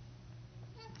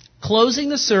 Closing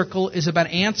the circle is about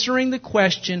answering the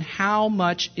question, how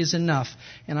much is enough?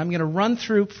 And I'm going to run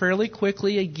through fairly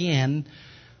quickly again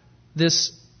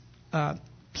this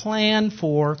plan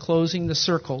for closing the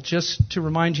circle, just to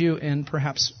remind you, and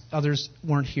perhaps others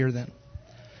weren't here then.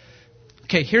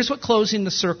 Okay, here's what closing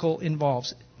the circle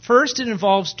involves. First, it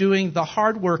involves doing the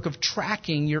hard work of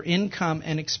tracking your income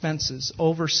and expenses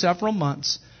over several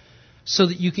months so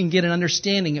that you can get an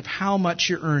understanding of how much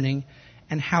you're earning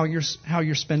and how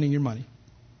you're spending your money.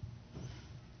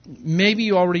 Maybe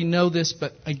you already know this,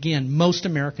 but again, most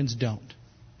Americans don't.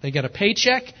 They get a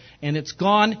paycheck and it's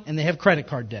gone, and they have credit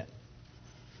card debt.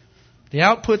 The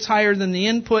output's higher than the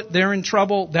input, they're in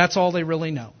trouble, that's all they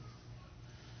really know.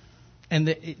 And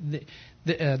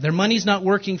their money's not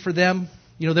working for them,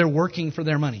 they're working for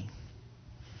their money.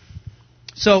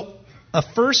 So, a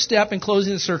first step in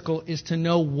closing the circle is to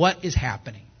know what is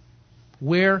happening.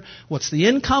 What's the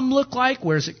income look like?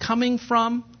 Where's it coming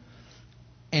from?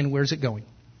 And where's it going?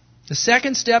 The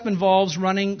second step involves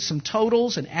running some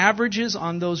totals and averages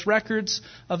on those records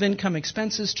of income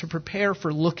expenses to prepare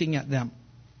for looking at them.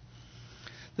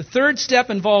 The third step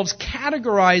involves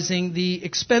categorizing the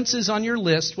expenses on your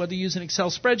list, whether you use an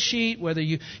Excel spreadsheet, whether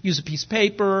you use a piece of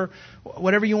paper,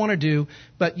 whatever you want to do.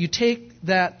 But you take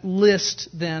that list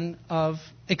then of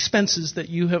expenses that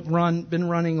you have been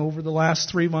running over the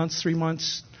last 3 months,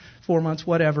 4 months,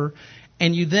 whatever,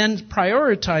 and you then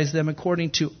prioritize them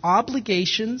according to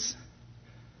obligations.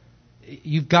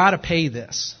 You've got to pay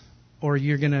this, or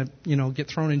you're going to get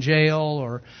thrown in jail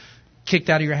or kicked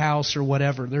out of your house or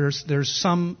whatever. There's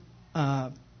some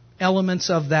elements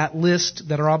of that list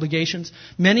that are obligations.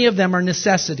 Many of them are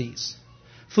necessities.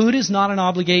 Food is not an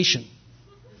obligation.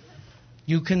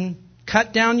 You can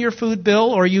cut down your food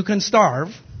bill, or you can starve,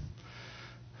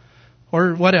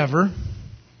 or whatever.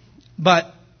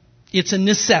 But It's a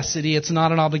necessity. It's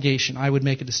not an obligation. I would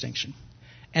make a distinction.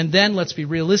 And then, let's be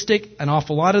realistic, an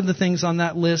awful lot of the things on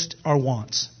that list are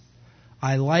wants.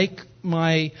 I like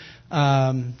my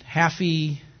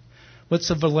halfy, what's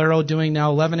the Valero doing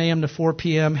now, 11 a.m. to 4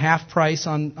 p.m., half price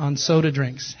on soda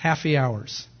drinks, halfy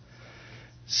hours.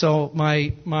 So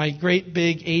my great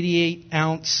big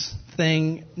 88-ounce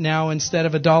thing now, instead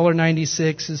of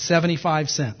 $1.96, is 75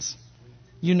 cents.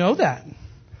 You know that.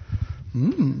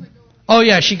 Oh,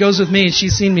 yeah, she goes with me, and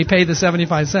she's seen me pay the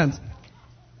 75 cents.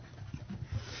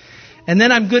 And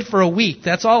then I'm good for a week.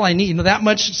 That's all I need. You know, that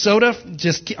much soda,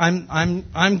 just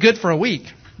I'm good for a week.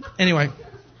 Anyway.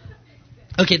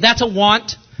 Okay, that's a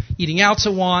want. Eating out's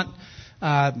a want.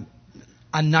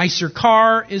 A nicer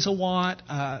car is a want.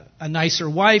 A nicer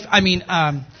wife.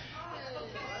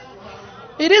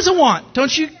 It is a want,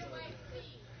 don't you?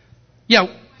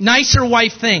 Yeah, nicer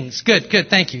wife things. Good.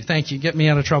 Thank you. Get me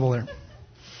out of trouble there.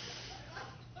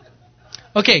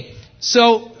 Okay,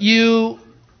 so you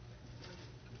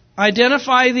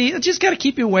identify just got to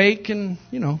keep you awake and,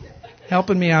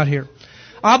 helping me out here.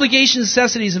 Obligations,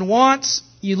 necessities, and wants.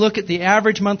 You look at the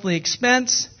average monthly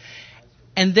expense,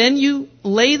 and then you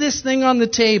lay this thing on the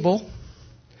table,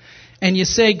 and you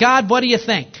say, God, what do you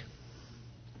think?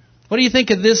 What do you think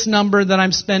of this number that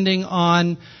I'm spending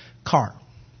on car?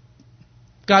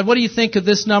 God, what do you think of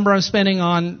this number I'm spending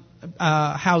on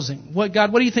housing?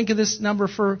 God, what do you think of this number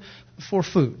for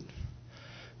food?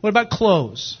 What about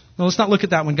clothes? No, let's not look at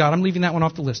that one, God. I'm leaving that one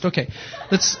off the list. Okay.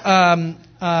 Let's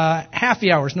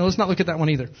happy hours. No, let's not look at that one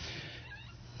either.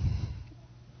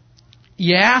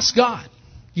 You ask God.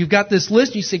 You've got this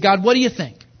list. You say, God, what do you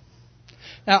think?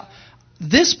 Now,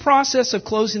 this process of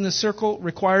closing the circle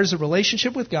requires a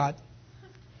relationship with God.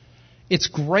 It's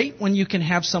great when you can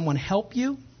have someone help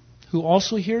you who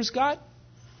also hears God.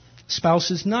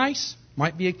 Spouse is nice.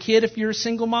 Might be a kid if you're a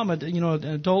single mom, an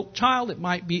adult child. It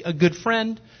might be a good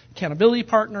friend, accountability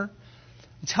partner.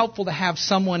 It's helpful to have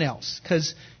someone else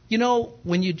because,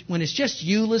 when it's just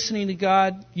you listening to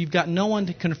God, you've got no one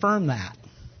to confirm that.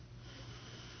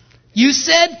 You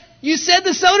said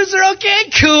the sodas are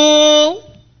okay? Cool.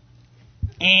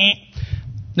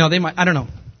 No, they might. I don't know.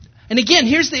 And again,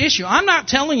 here's the issue. I'm not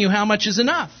telling you how much is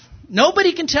enough.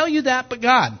 Nobody can tell you that but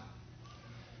God.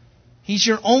 He's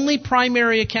your only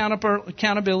primary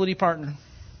accountability partner.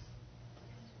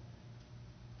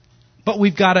 But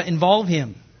we've got to involve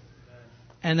Him.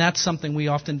 And that's something we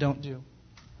often don't do.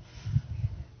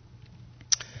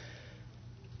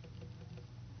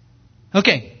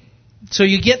 Okay. So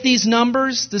you get these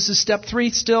numbers. This is step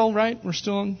 3 still, right? We're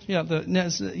still on. Yeah.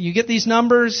 You get these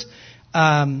numbers.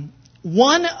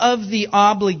 One of the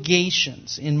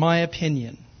obligations, in my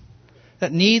opinion,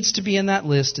 that needs to be in that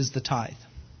list is the tithe.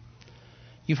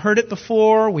 You've heard it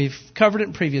before. We've covered it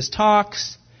in previous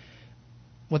talks.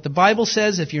 What the Bible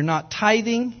says, if you're not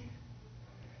tithing,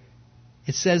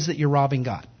 it says that you're robbing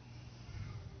God.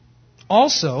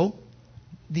 Also,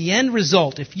 the end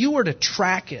result, if you were to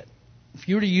track it, if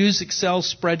you were to use Excel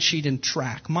spreadsheet and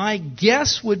track, my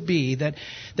guess would be that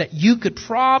you could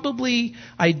probably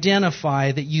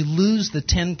identify that you lose the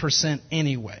 10%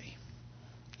 anyway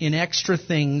in extra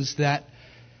things that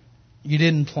you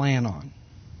didn't plan on.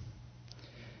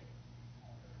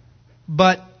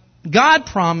 But God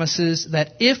promises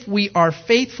that if we are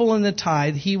faithful in the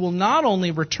tithe, He will not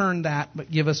only return that, but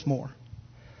give us more.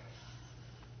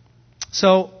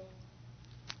 So,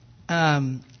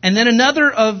 and then another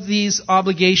of these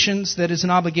obligations that is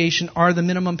an obligation are the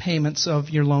minimum payments of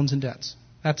your loans and debts.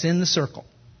 That's in the circle.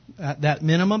 That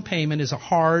minimum payment is a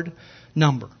hard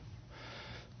number.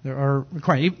 There are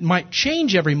requirements. It might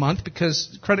change every month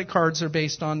because credit cards are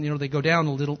based on, they go down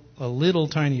a little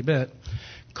tiny bit.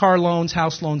 Car loans,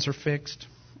 house loans are fixed.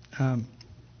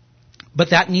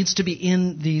 But that needs to be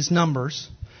in these numbers.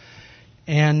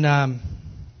 And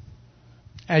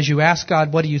as you ask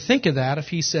God, what do you think of that? If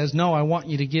He says, no, I want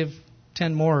you to give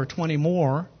 10 more or 20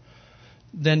 more,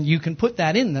 then you can put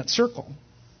that in that circle.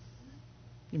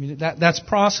 I mean, that's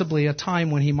possibly a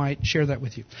time when He might share that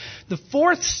with you. The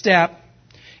fourth step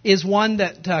is one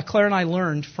that Claire and I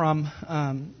learned from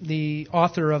the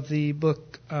author of the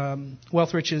book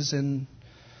Wealth, Riches, and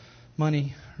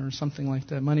Money, or something like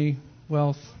that.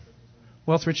 Wealth,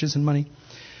 Riches, and Money.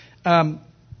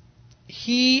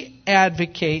 He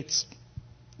advocates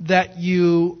that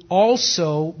you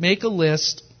also make a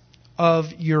list of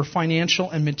your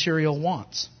financial and material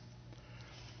wants.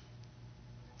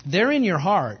 They're in your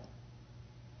heart.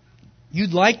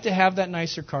 You'd like to have that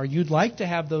nicer car. You'd like to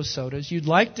have those sodas. You'd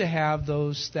like to have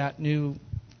that new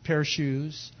pair of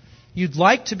shoes. You'd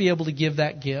like to be able to give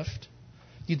that gift.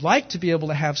 You'd like to be able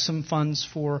to have some funds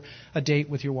for a date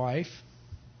with your wife.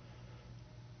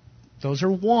 Those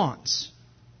are wants.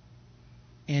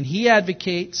 And he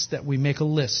advocates that we make a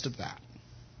list of that.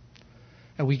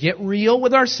 And we get real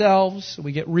with ourselves.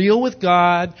 We get real with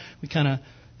God. We kind of,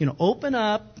 open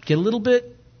up, get a little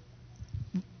bit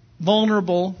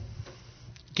vulnerable,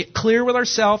 get clear with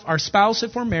ourselves, our spouse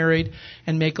if we're married,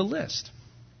 and make a list.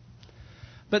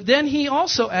 But then he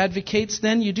also advocates,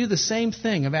 then you do the same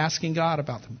thing of asking God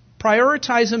about them.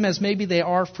 Prioritize them as maybe they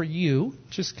are for you,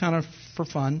 just kind of for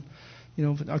fun.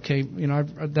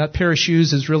 That pair of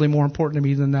shoes is really more important to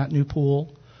me than that new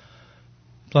pool.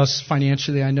 Plus,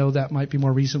 financially, I know that might be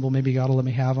more reasonable. Maybe God will let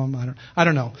me have them. I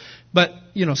don't know. But,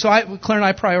 so Claire and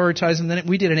I prioritized them. Then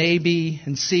we did an A, B,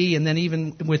 and C. And then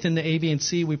even within the A, B, and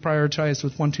C, we prioritized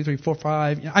with 1, 2, 3, 4,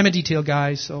 5. I'm a detail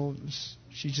guy, so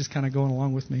she's just kind of going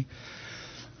along with me.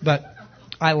 But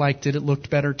I liked it. It looked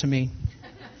better to me.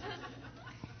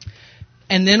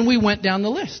 And then we went down the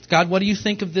list. God, what do you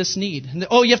think of this need? And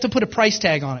you have to put a price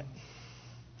tag on it.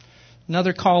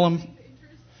 Another column,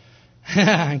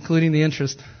 including the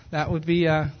interest. That would be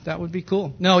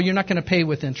cool. No, you're not going to pay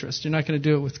with interest. You're not going to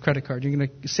do it with credit card. You're going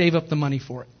to save up the money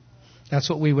for it. That's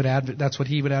what we would advocate. That's what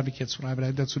he would advocate.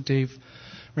 That's what Dave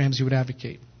Ramsey would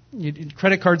advocate.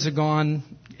 Credit cards are gone,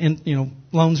 and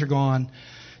loans are gone.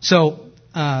 So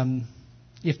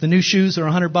if the new shoes are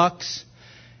 $100.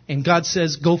 And God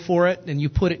says, go for it, and you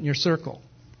put it in your circle.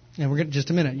 And we're going to just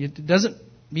a minute. It doesn't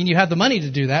mean you have the money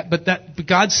to do that, but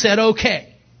God said,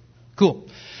 okay. Cool.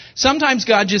 Sometimes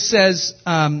God just says,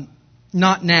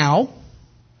 not now,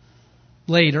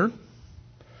 later.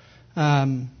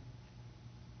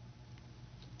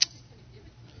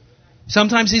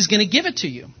 Sometimes He's going to give it to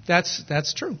you.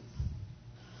 That's true.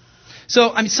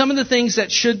 So, some of the things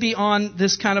that should be on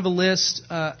this kind of a list,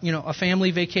 a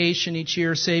family vacation each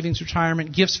year, savings,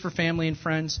 retirement, gifts for family and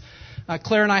friends.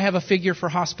 Claire and I have a figure for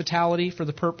hospitality for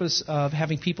the purpose of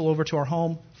having people over to our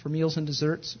home for meals and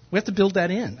desserts. We have to build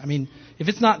that in. If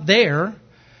it's not there,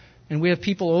 and we have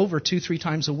people over 2-3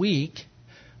 times a week,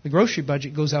 the grocery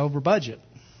budget goes over budget.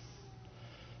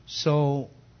 So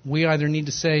we either need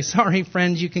to say, sorry,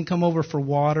 friends, you can come over for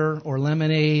water or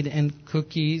lemonade and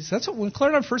cookies. That's what, when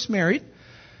Claire and I first married,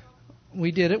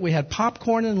 we did it. We had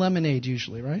popcorn and lemonade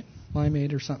usually, right?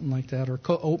 Limeade or something like that, or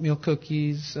oatmeal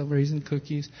cookies, raisin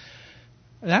cookies.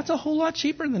 That's a whole lot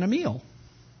cheaper than a meal.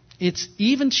 It's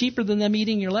even cheaper than them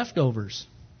eating your leftovers.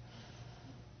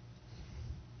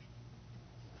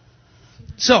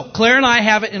 So, Claire and I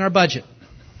have it in our budget.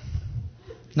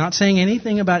 Not saying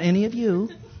anything about any of you.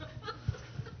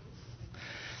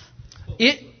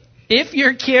 If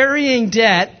you're carrying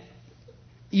debt,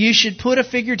 you should put a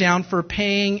figure down for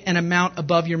paying an amount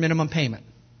above your minimum payment.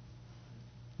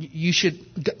 You should,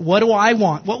 what do I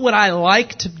want? What would I like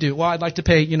to do? Well, I'd like to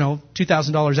pay,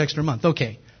 $2,000 extra a month.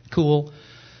 Okay, cool.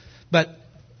 But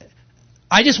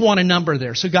I just want a number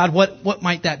there. So God, what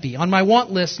might that be? On my want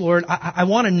list, Lord, I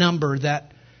want a number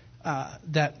that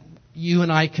you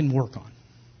and I can work on.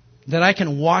 That I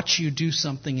can watch you do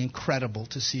something incredible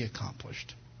to see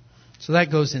accomplished. So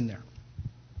that goes in there.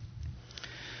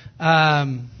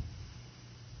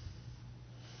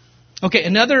 Okay,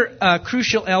 another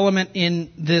crucial element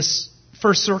in this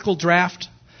first circle draft,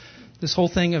 this whole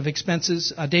thing of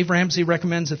expenses, Dave Ramsey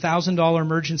recommends a $1,000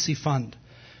 emergency fund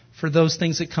for those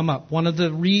things that come up. One of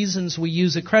the reasons we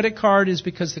use a credit card is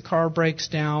because the car breaks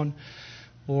down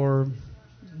or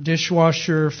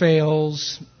dishwasher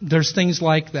fails. There's things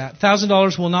like that.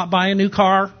 $1,000 will not buy a new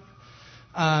car.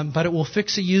 But it will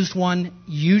fix a used one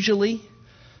usually.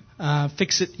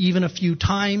 Fix it even a few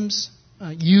times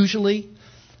usually.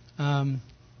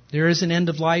 There is an end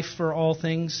of life for all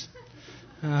things.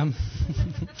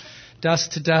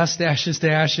 Dust to dust, ashes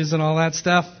to ashes, and all that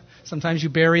stuff. Sometimes you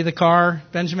bury the car,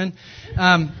 Benjamin.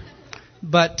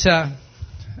 But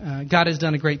God has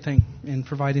done a great thing in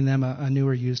providing them a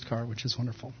newer used car, which is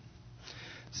wonderful.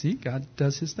 See, God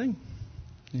does His thing.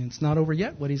 And it's not over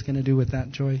yet what He's going to do with that,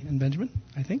 Joy and Benjamin,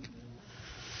 I think.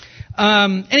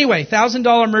 Anyway,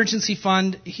 $1,000 emergency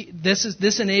fund.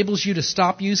 This enables you to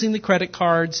stop using the credit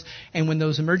cards, and when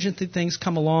those emergency things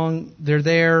come along, they're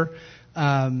there.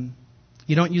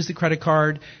 You don't use the credit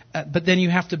card, but then you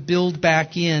have to build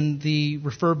back in the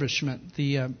refurbishment,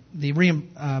 the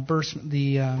reimbursement,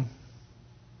 the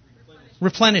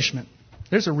replenishment.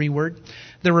 There's a reword.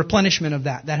 The replenishment of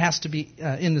that. That has to be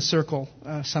in the circle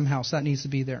somehow, so that needs to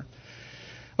be there.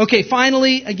 Okay,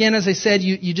 finally, again, as I said,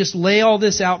 you just lay all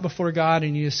this out before God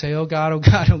and you just say, oh God, oh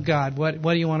God, oh God, what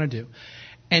do you want to do?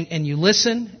 And you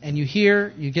listen and you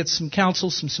hear, you get some counsel,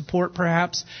 some support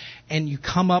perhaps, and you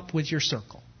come up with your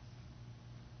circle.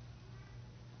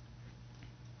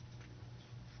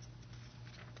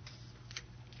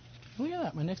 Look at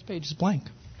that, my next page is blank.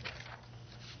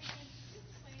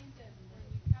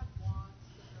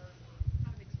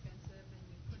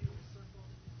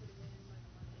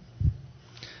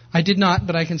 I did not,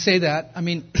 but I can say that. I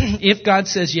mean, if God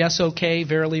says, yes, okay,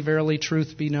 verily, verily,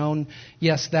 truth be known,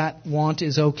 yes, that want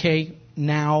is okay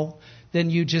now, then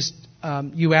you just,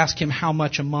 you ask Him how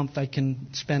much a month I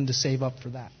can spend to save up for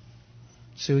that.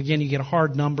 So again, you get a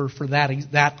hard number for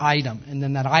that item, and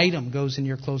then that item goes in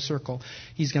your closed circle.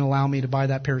 He's going to allow me to buy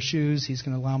that pair of shoes. He's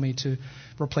going to allow me to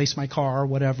replace my car,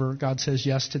 whatever. God says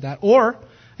yes to that. Or,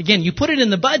 again, you put it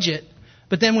in the budget,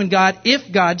 but then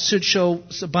if God should so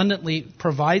abundantly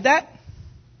provide that,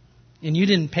 and you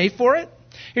didn't pay for it.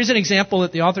 Here's an example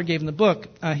that the author gave in the book.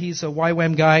 He's a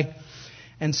YWAM guy,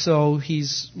 and so he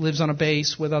lives on a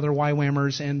base with other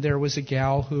YWAMers, and there was a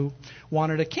gal who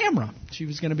wanted a camera. She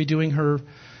was going to be doing her,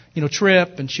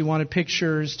 trip, and she wanted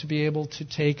pictures to be able to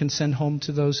take and send home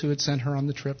to those who had sent her on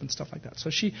the trip and stuff like that.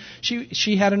 So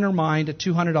she had in her mind a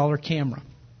 $200 camera.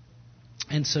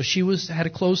 And so she had a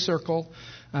closed circle.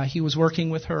 He was working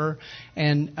with her,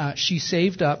 and she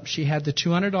saved up. She had the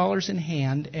 $200 in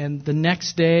hand, and the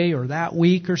next day or that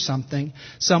week or something,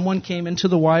 someone came into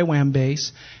the YWAM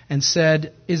base and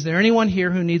said, is there anyone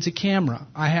here who needs a camera?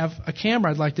 I have a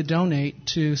camera I'd like to donate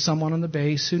to someone on the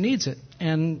base who needs it.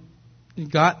 And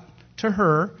it got to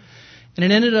her, and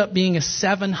it ended up being a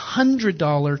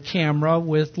 $700 camera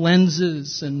with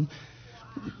lenses and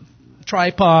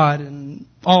tripod and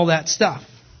all that stuff.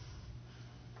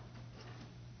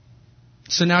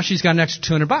 So now she's got an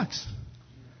extra $200.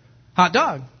 Hot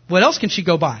dog. What else can she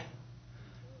go buy?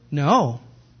 No.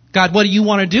 God, what do you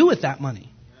want to do with that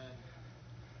money?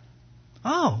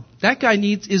 Oh, that guy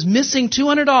is missing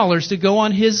 $200 to go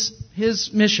on his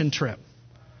mission trip.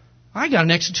 I got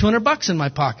an extra $200 in my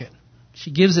pocket.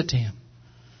 She gives it to him.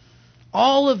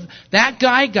 All of that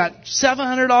guy got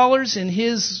 $700 in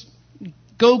his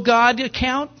Go God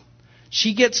account.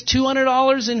 She gets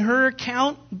 $200 in her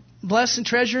account, blessed and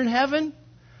treasure in heaven,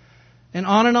 and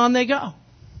on they go.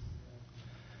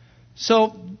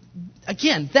 So,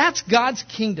 again, that's God's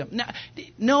kingdom. Now,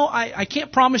 no, I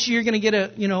can't promise you're going to get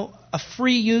a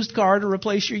free used car to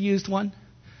replace your used one,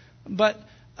 but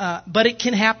it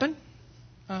can happen.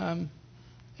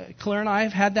 Claire and I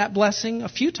have had that blessing a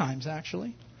few times,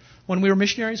 actually. When we were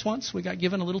missionaries once, we got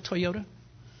given a little Toyota,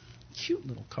 cute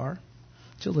little car,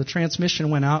 till the transmission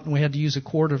went out and we had to use a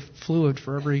quart of fluid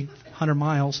for every 100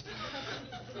 miles.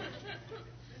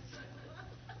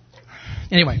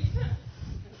 Anyway,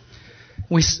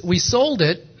 we sold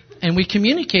it and we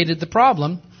communicated the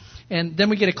problem, and then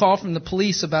we get a call from the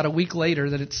police about a week later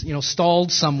that it's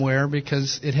stalled somewhere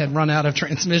because it had run out of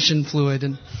transmission fluid.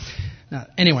 And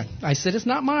anyway, I said, it's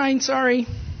not mine, sorry.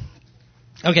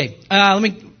 Okay, let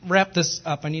me wrap this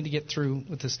up. I need to get through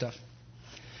with this stuff.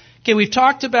 Okay, we've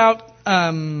talked about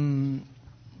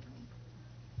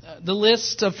the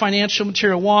list of financial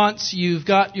material wants. You've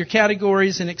got your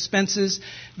categories and expenses.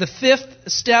 The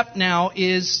fifth step now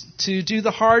is to do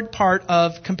the hard part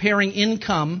of comparing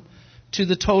income to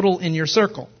the total in your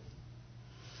circle.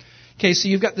 Okay, so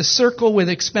you've got the circle with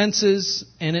expenses,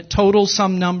 and it totals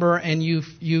some number, and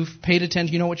you've paid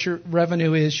attention. You know what your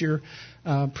revenue is, your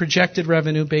projected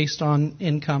revenue based on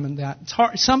income and that. It's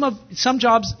hard. Some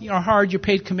jobs are hard. You're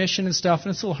paid commission and stuff,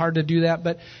 and it's a little hard to do that.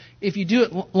 But if you do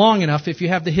it long enough, if you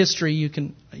have the history, you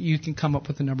can come up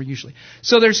with a number usually.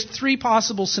 So there's three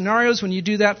possible scenarios when you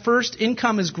do that. First,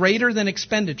 income is greater than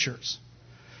expenditures.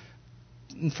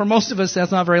 And for most of us,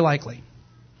 that's not very likely.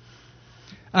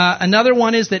 Another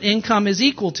one is that income is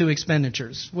equal to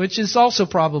expenditures, which is also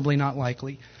probably not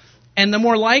likely. And the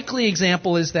more likely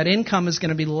example is that income is going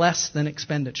to be less than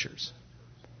expenditures.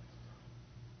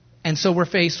 And so we're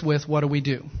faced with, what do we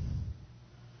do?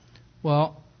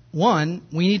 Well, one,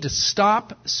 we need to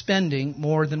stop spending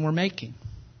more than we're making.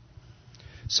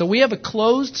 So we have a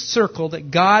closed circle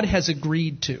that God has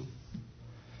agreed to.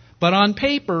 But on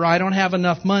paper, I don't have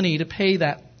enough money to pay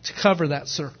that, to cover that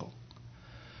circle.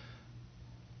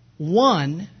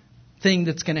 One thing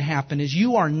that's going to happen is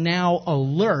you are now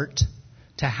alert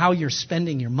to how you're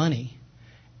spending your money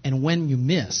and when you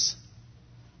miss,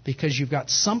 because you've got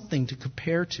something to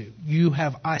compare to.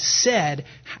 I said,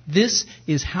 this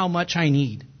is how much I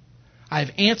need.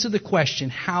 I've answered the question,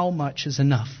 how much is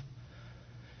enough?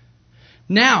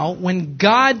 Now, when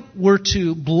God were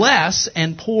to bless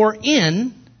and pour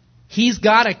in, He's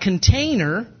got a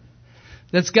container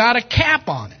that's got a cap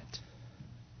on it.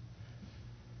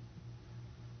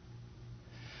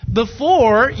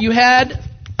 Before, you had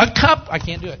a cup. I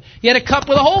can't do it. You had a cup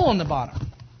with a hole in the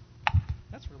bottom.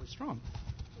 That's really strong.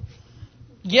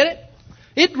 Get it?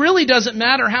 It really doesn't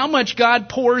matter how much God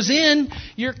pours in.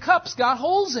 Your cup's got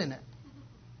holes in it.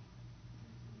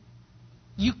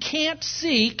 You can't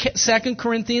see 2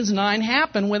 Corinthians 9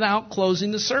 happen without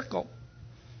closing the circle.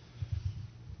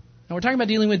 Now, we're talking about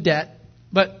dealing with debt,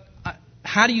 but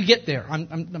how do you get there?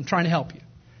 I'm trying to help you.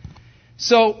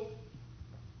 So,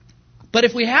 but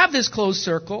if we have this closed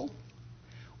circle,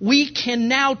 we can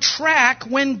now track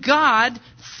when God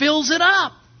fills it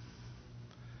up.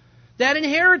 That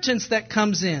inheritance that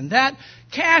comes in, that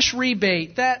cash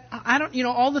rebate, that,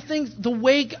 all the things, the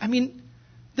way,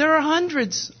 there are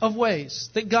hundreds of ways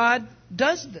that God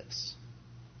does this.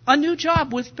 A new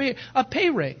job with a pay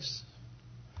raise.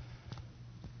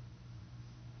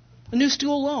 A new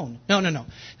student loan. No.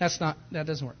 That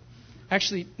doesn't work.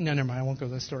 Actually, no, never mind. I won't go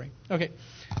to that story. Okay.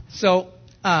 So,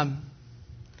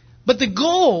 but the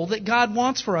goal that God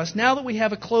wants for us, now that we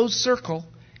have a closed circle,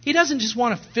 He doesn't just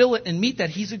want to fill it and meet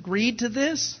that. He's agreed to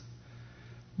this.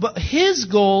 But His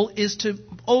goal is to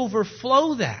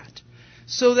overflow that.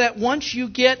 So that once you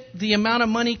get the amount of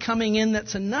money coming in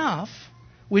that's enough,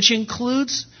 which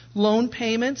includes loan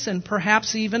payments and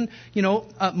perhaps even,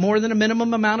 more than a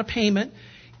minimum amount of payment,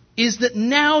 is that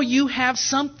now you have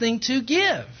something to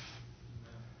give.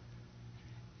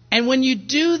 And when you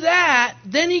do that,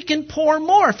 then He can pour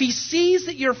more. If He sees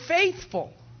that you're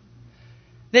faithful,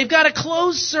 they've got a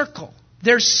closed circle.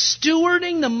 They're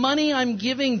stewarding the money I'm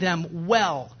giving them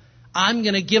well. I'm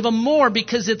going to give them more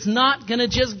because it's not going to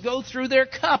just go through their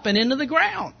cup and into the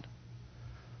ground.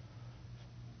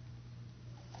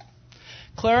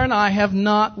 Claire and I have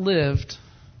not lived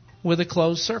with a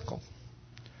closed circle.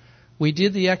 We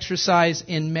did the exercise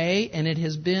in May, and it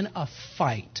has been a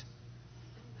fight.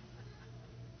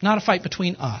 Not a fight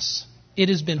between us. It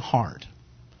has been hard.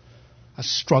 A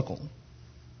struggle.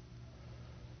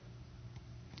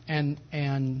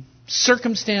 And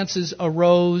circumstances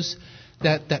arose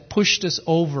that pushed us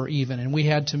over even, and we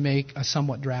had to make a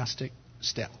somewhat drastic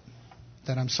step.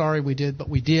 That I'm sorry we did, but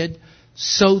we did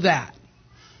so that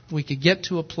we could get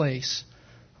to a place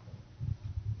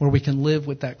where we can live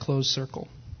with that closed circle.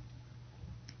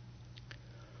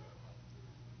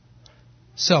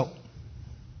 So,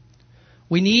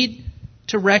 we need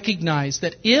to recognize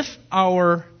that if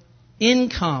our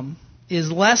income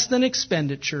is less than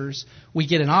expenditures, we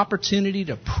get an opportunity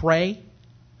to pray,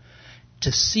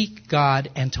 to seek God,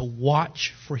 and to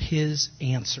watch for His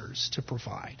answers to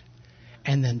provide.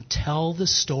 And then tell the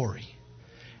story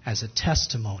as a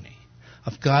testimony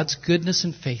of God's goodness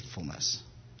and faithfulness.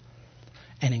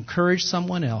 And encourage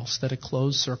someone else that a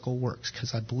closed circle works,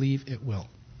 because I believe it will.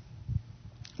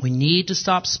 We need to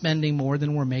stop spending more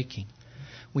than we're making.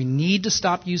 We need to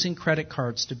stop using credit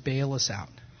cards to bail us out.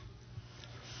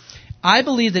 I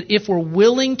believe that if we're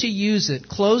willing to use it,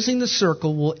 closing the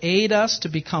circle will aid us to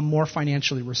become more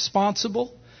financially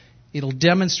responsible. It'll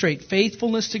demonstrate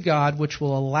faithfulness to God, which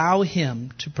will allow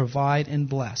Him to provide and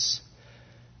bless.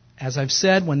 As I've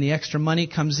said, when the extra money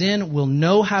comes in, we'll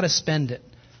know how to spend it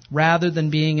rather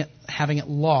than having it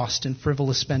lost in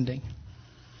frivolous spending.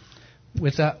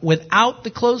 Without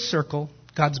the closed circle,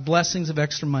 God's blessings of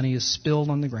extra money is spilled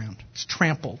on the ground. It's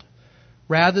trampled,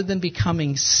 rather than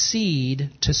becoming seed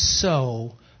to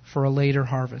sow for a later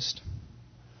harvest.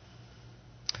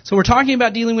 So we're talking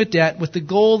about dealing with debt with the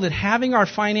goal that having our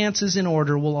finances in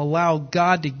order will allow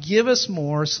God to give us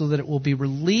more so that it will be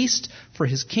released for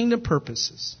His kingdom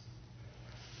purposes.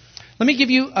 Let me give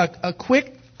you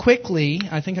quickly,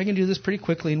 I think I can do this pretty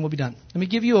quickly and we'll be done. Let me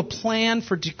give you a plan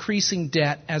for decreasing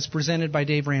debt as presented by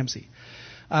Dave Ramsey.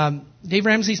 Dave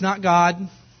Ramsey's not God,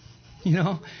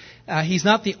 he's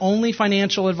not the only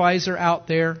financial advisor out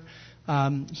there.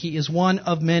 He is one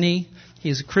of many. He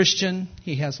is a Christian.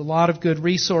 He has a lot of good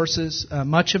resources.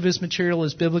 Much of his material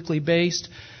is biblically based.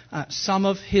 Some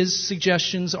of his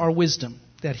suggestions are wisdom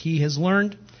that he has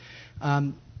learned.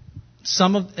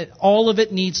 All of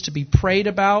it needs to be prayed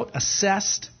about,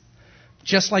 assessed,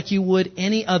 just like you would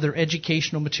any other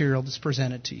educational material that's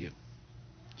presented to you.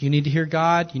 You need to hear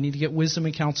God. You need to get wisdom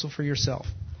and counsel for yourself.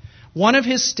 One of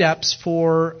his steps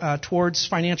towards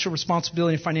financial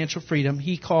responsibility and financial freedom,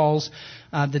 he calls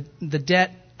the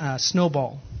debt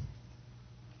snowball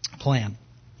plan.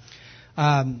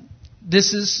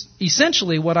 This is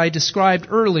essentially what I described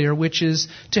earlier, which is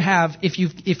to have, if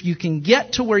you can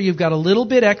get to where you've got a little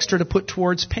bit extra to put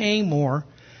towards paying more,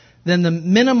 then the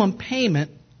minimum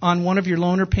payment on one of your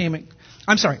loan or payment.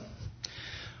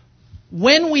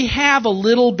 When we have a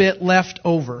little bit left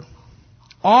over,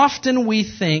 often we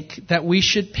think that we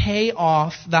should pay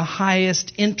off the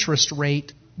highest interest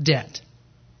rate debt.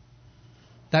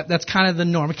 That's kind of the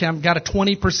norm. Okay, I've got a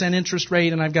 20% interest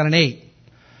rate and I've got an 8.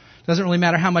 Doesn't really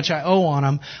matter how much I owe on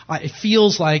them. It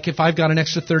feels like if I've got an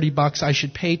extra $30, I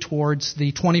should pay towards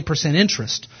the 20%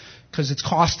 interest because it's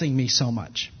costing me so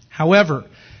much. However,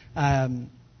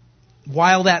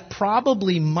 while that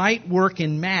probably might work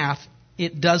in math,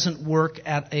 it doesn't work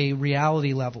at a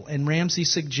reality level. And Ramsey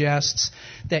suggests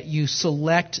that you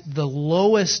select the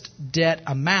lowest debt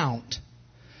amount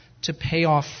to pay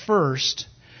off first,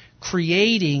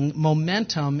 creating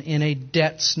momentum in a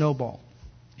debt snowball.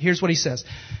 Here's what he says.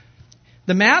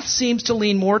 The math seems to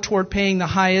lean more toward paying the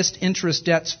highest interest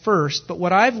debts first, but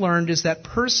what I've learned is that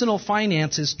personal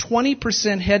finance is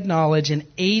 20% head knowledge and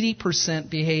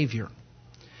 80% behavior.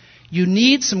 You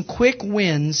need some quick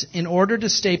wins in order to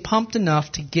stay pumped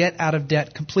enough to get out of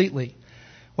debt completely.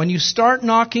 When you start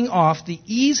knocking off the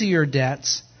easier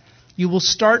debts, you will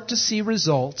start to see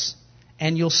results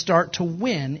and you'll start to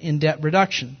win in debt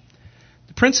reduction.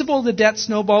 The principle of the debt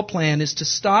snowball plan is to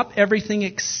stop everything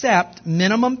except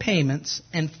minimum payments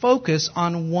and focus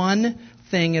on one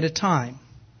thing at a time.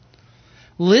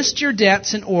 List your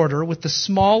debts in order with the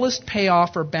smallest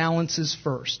payoff or balances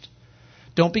first.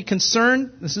 Don't be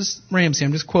concerned, this is Ramsey,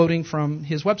 I'm just quoting from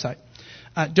his website.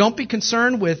 Don't be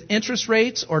concerned with interest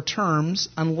rates or terms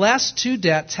unless two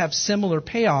debts have similar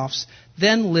payoffs,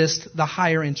 then list the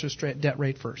higher interest rate debt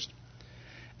rate first.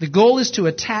 The goal is to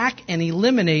attack and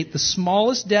eliminate the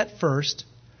smallest debt first,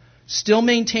 still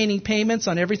maintaining payments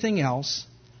on everything else.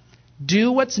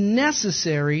 Do what's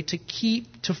necessary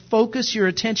to focus your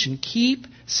attention. Keep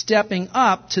stepping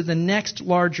up to the next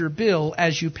larger bill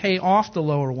as you pay off the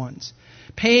lower ones.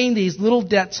 Paying these little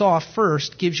debts off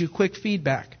first gives you quick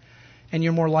feedback, and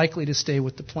you're more likely to stay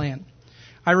with the plan.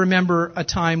 I remember a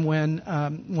time when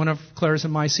one of Claire's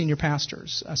and my senior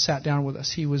pastors sat down with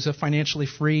us. He was a financially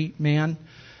free man,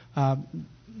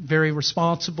 very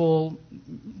responsible,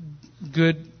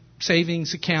 good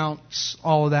savings accounts,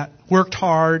 all of that. Worked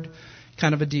hard,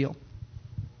 kind of a deal.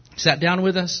 Sat down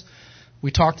with us.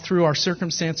 We talked through our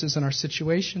circumstances and our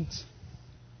situations.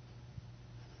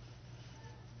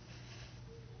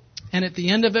 And at the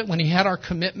end of it, when he had our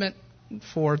commitment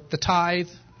for the tithe,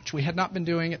 which we had not been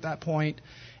doing at that point,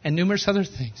 and numerous other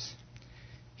things,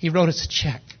 he wrote us a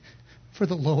check for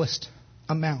the lowest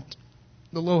amount,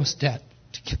 the lowest debt,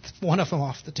 to get one of them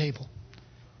off the table.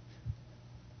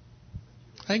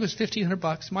 I think it was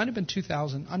 $1,500. Might have been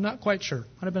 $2,000. I'm not quite sure.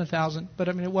 Might have been $1,000, but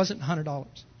I mean it wasn't $100.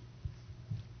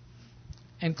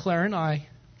 And Claire and I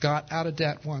got out of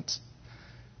debt once.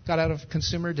 Got out of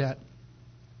consumer debt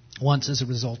once as a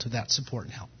result of that support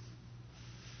and help.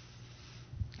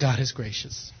 God is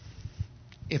gracious.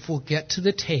 If we'll get to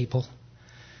the table,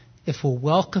 if we'll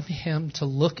welcome Him to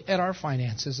look at our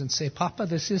finances and say, Papa,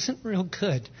 this isn't real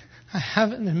good. I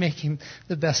haven't been making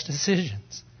the best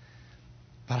decisions.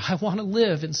 But I want to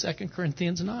live in 2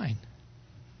 Corinthians 9.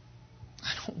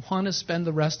 I don't want to spend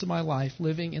the rest of my life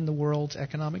living in the world's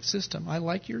economic system. I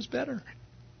like yours better.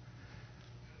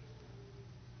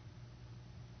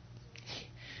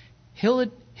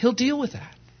 He'll deal with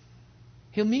that.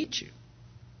 He'll meet you.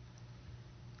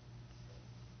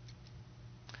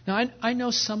 Now, I know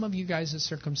some of you guys'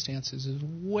 circumstances is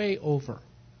way over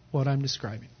what I'm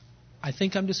describing. I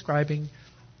think I'm describing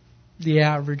the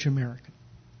average American.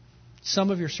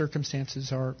 Some of your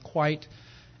circumstances are quite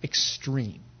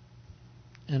extreme.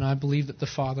 And I believe that the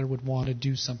Father would want to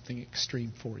do something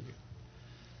extreme for you.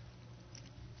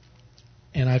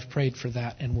 And I've prayed for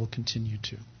that and will continue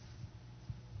to.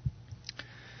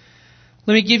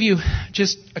 Let me give you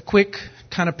just a quick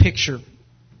kind of picture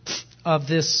of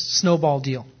this snowball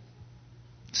deal.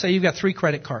 Say you've got 3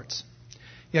 credit cards.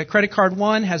 You got credit card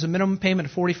 1 has a minimum payment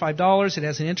of $45. It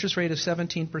has an interest rate of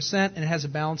 17%, and it has a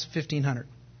balance of $1,500.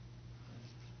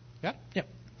 Yeah? Yep.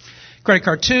 Credit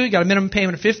card 2, you got a minimum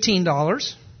payment of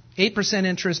 $15, 8%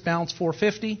 interest, balance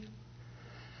 $450.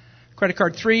 Credit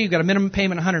card 3, you got a minimum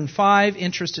payment of $105,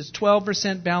 interest is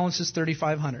 12%, balance is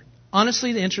 $3,500.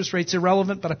 Honestly, the interest rate's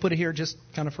irrelevant, but I put it here just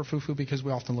kind of for foo-foo because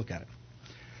we often look at it.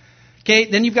 Okay,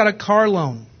 then you've got a car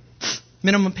loan.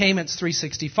 Minimum payment's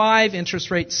 $365, interest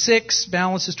rate 6,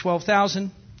 balance is $12,000.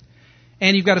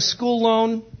 And you've got a school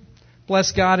loan.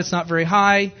 Bless God, it's not very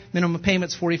high. Minimum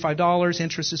payment's $45,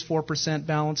 interest is 4%,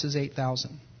 balance is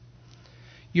 $8,000.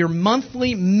 Your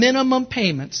monthly minimum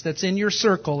payments that's in your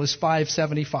circle is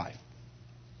 $575.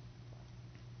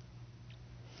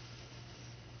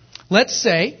 Let's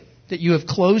say that you have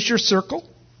closed your circle.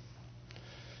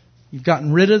 You've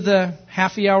gotten rid of the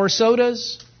happy-hour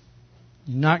sodas.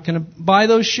 You're not going to buy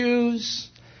those shoes.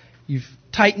 You've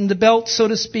tightened the belt, so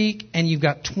to speak, and you've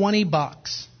got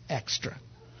 $20 extra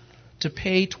to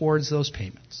pay towards those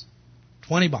payments.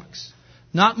 $20.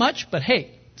 Not much, but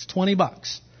hey, it's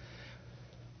 $20.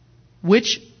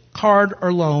 Which card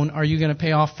or loan are you going to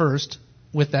pay off first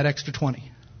with that extra $20?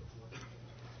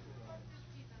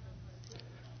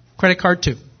 Credit card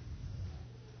 2.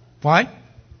 Why?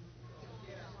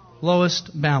 Lowest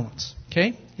balance.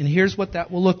 Okay? And here's what that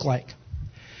will look like.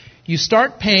 You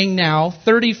start paying now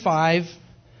 $35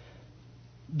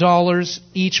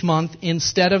 each month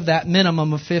instead of that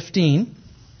minimum of $15.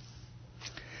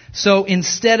 So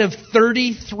instead of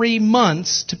 33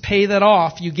 months to pay that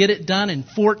off, you get it done in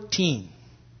 14.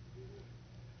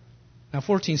 Now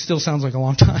 14 still sounds like a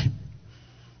long time.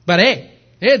 But hey,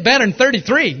 it's better than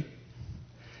 33.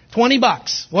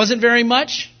 $20. Wasn't very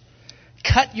much.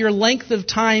 Cut your length of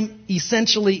time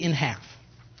essentially in half.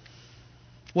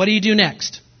 What do you do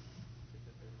next?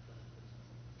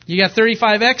 You got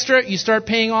 35 extra, you start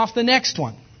paying off the next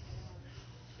one.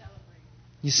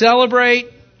 You celebrate,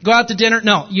 go out to dinner.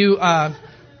 No, you have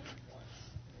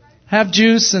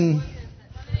juice and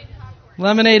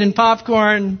lemonade and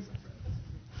popcorn.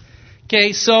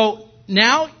 Okay, so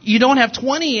now you don't have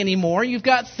 20 anymore, you've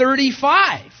got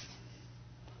 35.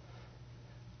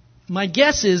 My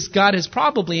guess is God has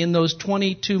probably, in those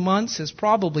 22 months, or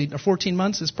 14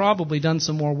 months, has probably done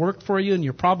some more work for you, and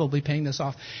you're probably paying this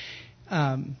off.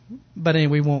 But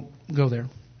anyway, we won't go there.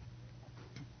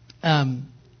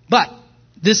 But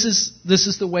this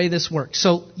is the way this works.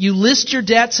 So you list your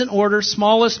debts in order,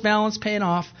 smallest balance paying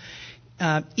off.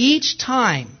 Each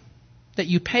time that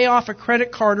you pay off a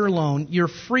credit card or loan, you're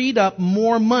freed up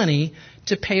more money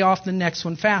to pay off the next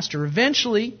one faster.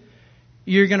 Eventually,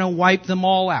 you're going to wipe them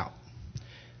all out.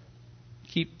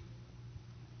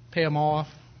 Pay them all off.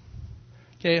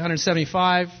 Okay,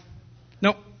 175.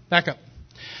 Nope, back up.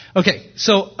 Okay,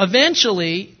 so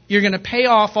eventually you're going to pay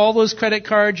off all those credit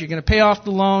cards. You're going to pay off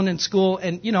the loan in school.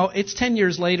 And, it's 10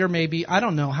 years later maybe. I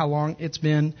don't know how long it's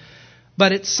been.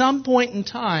 But at some point in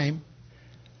time,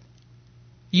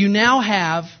 you now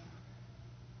have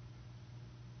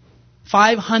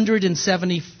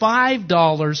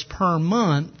 $575 per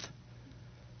month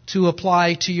to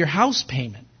apply to your house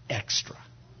payment extra.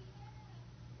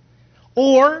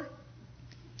 Or,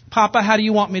 Papa, how do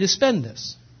you want me to spend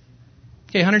this?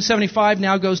 Okay, 175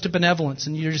 now goes to benevolence,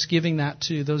 and you're just giving that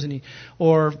to those in need.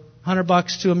 Or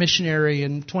 $100 to a missionary,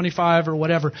 and 25 or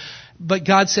whatever. But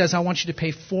God says, I want you to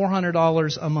pay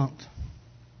 $400 a month.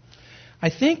 I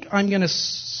think I'm going to...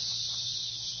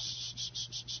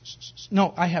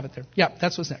 No, I have it there. Yeah,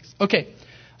 that's what's next. Okay,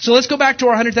 so let's go back to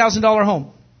our $100,000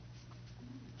 home.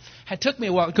 It took me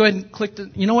a while. Go ahead and click the...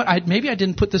 You know what? Maybe I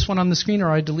didn't put this one on the screen, or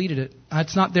I deleted it.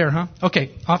 It's not there, huh?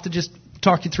 Okay, I'll have to just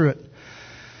talk you through it.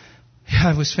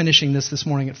 I was finishing this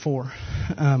morning at 4.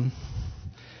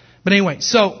 But anyway,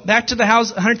 so back to the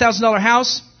house, $100,000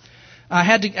 house. I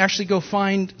had to actually go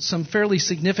find some fairly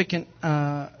significant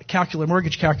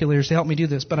mortgage calculators to help me do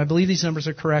this, but I believe these numbers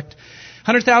are correct.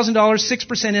 $100,000,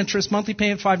 6% interest, monthly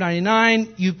payment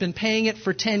 $599. You've been paying it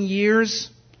for 10 years.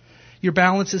 Your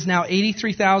balance is now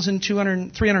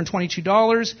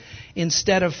 $83,322.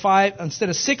 Instead of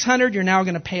 $600, you're now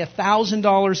going to pay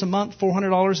 $1,000 a month,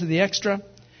 $400 of the extra.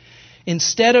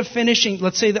 Instead of finishing,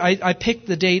 let's say that I picked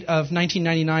the date of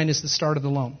 1999 as the start of the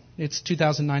loan. It's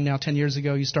 2009 now, 10 years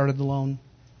ago you started the loan.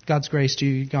 God's grace to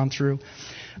you, you've gone through.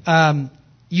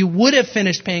 You would have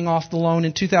finished paying off the loan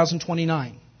in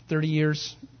 2029, 30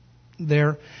 years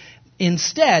there.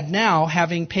 Instead, now,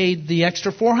 having paid the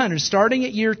extra $400, starting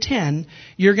at year 10,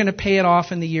 you're going to pay it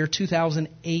off in the year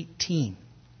 2018.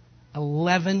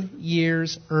 11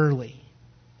 years early.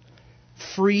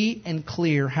 Free and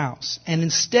clear house. And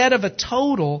instead of a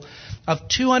total of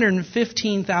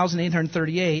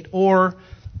 $215,838 or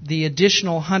the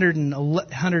additional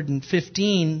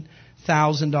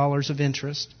 $115,000 of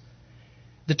interest,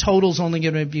 the total's only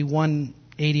going to be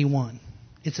 $181.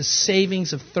 It's a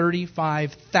savings of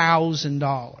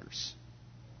 $35,000,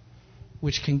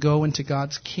 which can go into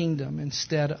God's kingdom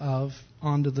instead of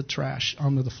onto the trash,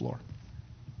 onto the floor.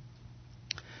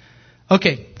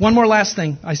 Okay, one more last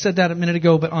thing. I said that a minute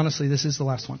ago, but honestly, this is the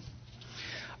last one.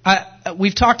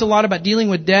 We've talked a lot about dealing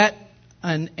with debt,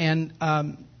 and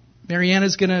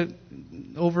Mariana's going to,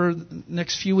 over the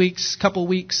next few weeks, couple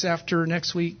weeks after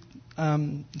next week,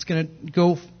 is going to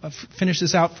go finish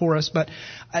this out for us. But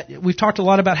we've talked a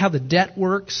lot about how the debt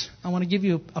works. I want to give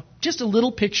you just a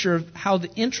little picture of how the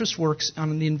interest works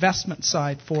on the investment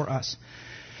side for us.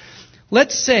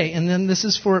 Let's say, and then this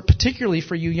is particularly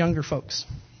for you younger folks.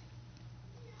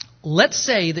 Let's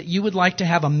say that you would like to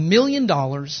have $1 million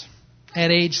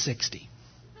at age 60.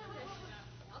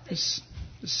 Just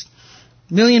 $1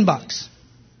 million.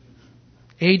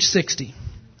 Age 60.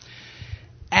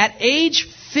 At age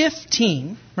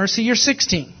 15, Mercy, you're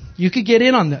 16. You could get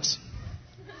in on this.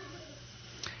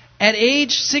 At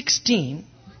age 16,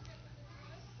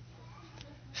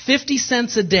 50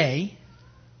 cents a day,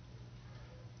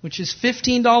 which is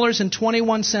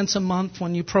 $15.21 a month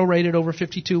when you prorate it over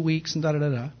 52 weeks and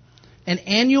da-da-da-da. An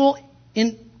annual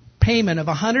payment of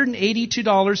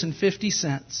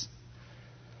 $182.50.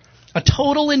 A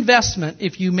total investment,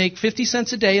 if you make 50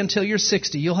 cents a day until you're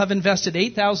 60, you'll have invested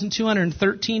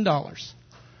 $8,213.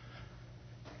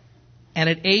 And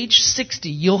at age 60,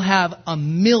 you'll have $1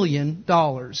 million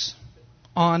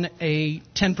on a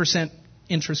 10%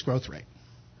 interest growth rate,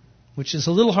 which is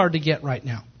a little hard to get right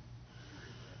now.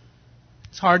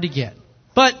 It's hard to get.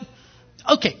 But,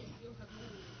 okay,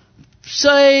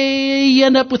 say you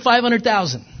end up with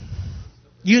 $500,000.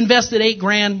 You invested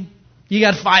 $8,000, you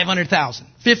got $500,000.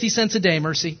 50 cents a day,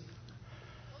 Mercy.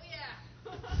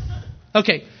 Oh, yeah.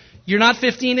 Okay, you're not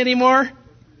 15 anymore?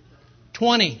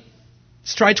 20.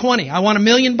 Let's try 20. I want $1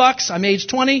 million. I'm age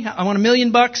 20. I want $1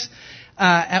 million when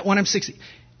I'm 60.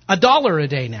 $1 a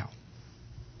day now.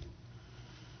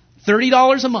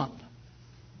 $30 a month.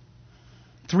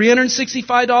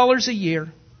 $365 a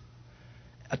year.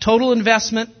 A total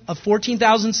investment of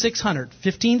 $14,600.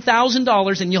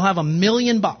 $15,000, and you'll have $1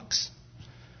 million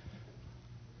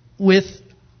with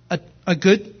a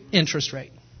good interest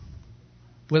rate,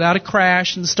 without a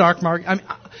crash in the stock market.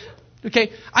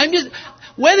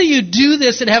 Whether you do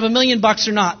this and have $1 million or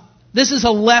not, this is a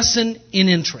lesson in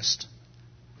interest,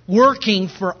 working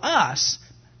for us,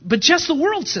 but just the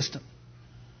world system.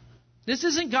 This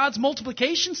isn't God's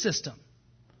multiplication system.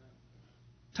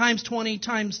 Times 20,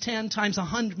 times 10, times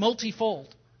 100,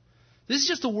 multifold. This is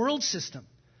just the world system.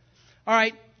 All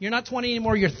right, you're not 20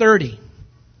 anymore, you're 30.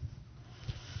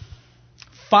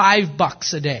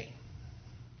 $5 a day.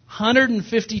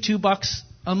 $152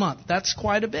 a month. That's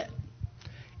quite a bit.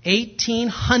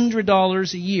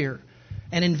 $1,800 a year.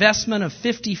 An investment of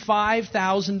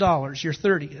 $55,000. You're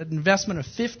 30. An investment of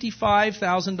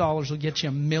 $55,000 will get you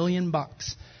 $1 million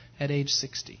at age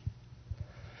 60.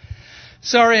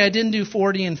 Sorry, I didn't do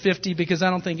 40 and 50 because I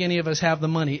don't think any of us have the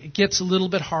money. It gets a little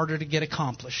bit harder to get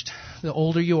accomplished the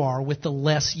older you are with the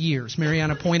less years.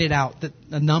 Mariana pointed out that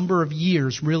the number of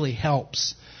years really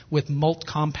helps with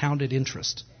compounded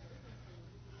interest.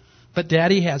 But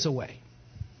Daddy has a way.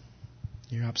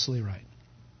 You're absolutely right.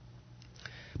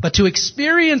 But to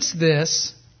experience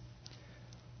this,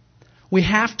 we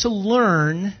have to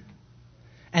learn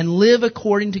and live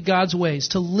according to God's ways.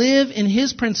 To live in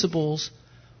His principles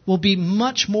will be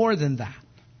much more than that.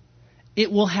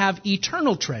 It will have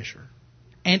eternal treasure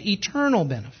and eternal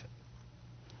benefit.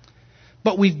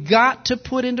 But we've got to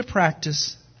put into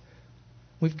practice,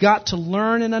 we've got to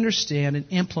learn and understand and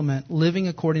implement living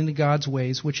according to God's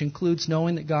ways, which includes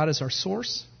knowing that God is our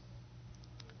source.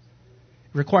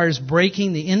 It requires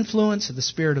breaking the influence of the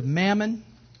spirit of mammon.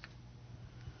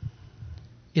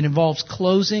 It involves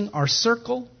closing our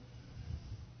circle.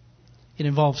 It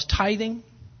involves tithing.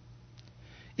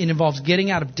 It involves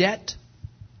getting out of debt.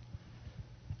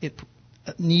 It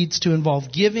needs to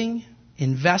involve giving,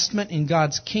 investment in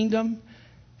God's kingdom,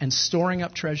 and storing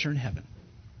up treasure in heaven.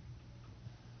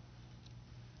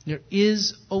 There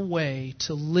is a way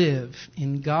to live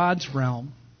in God's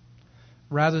realm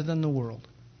rather than the world.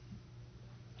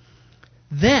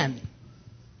 Then,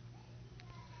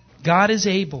 God is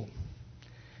able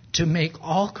to make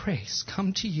all grace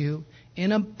come to you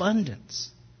in abundance,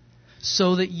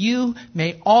 so that you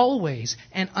may always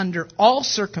and under all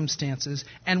circumstances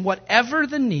and whatever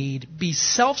the need be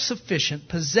self-sufficient,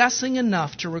 possessing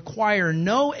enough to require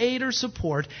no aid or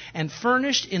support, and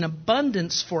furnished in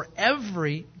abundance for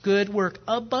every good work.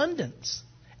 Abundance.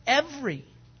 Every.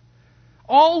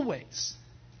 Always.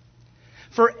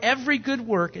 For every good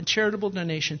work and charitable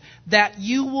donation, that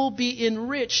you will be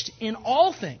enriched in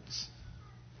all things.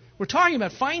 We're talking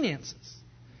about finances.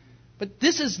 But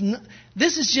this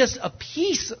is just a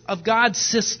piece of God's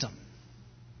system.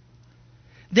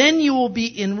 Then you will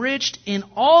be enriched in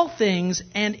all things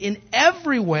and in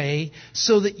every way,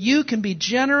 so that you can be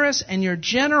generous, and your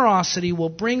generosity will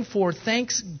bring forth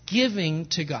thanksgiving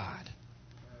to God.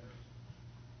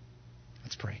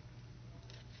 Let's pray.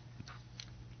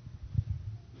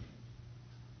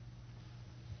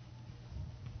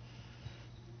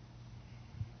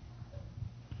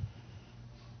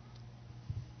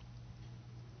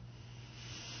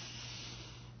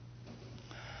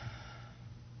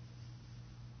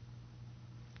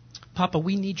 Papa,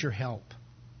 we need your help.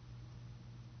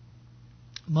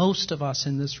 Most of us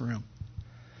in this room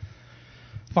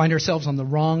find ourselves on the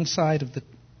wrong side of the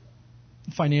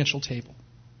financial table.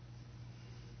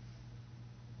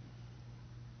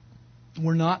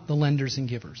 We're not the lenders and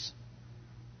givers.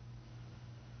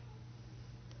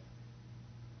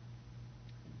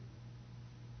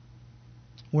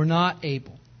 We're not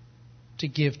able to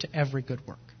give to every good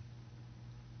work.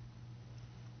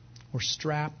 We're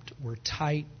strapped, we're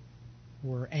tight,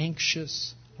 we're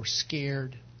anxious, we're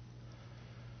scared,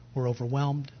 we're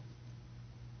overwhelmed.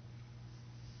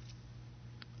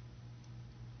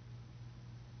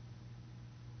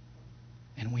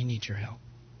 need your help.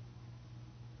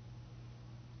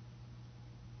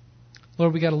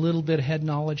 Lord, we got a little bit of head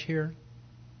knowledge here.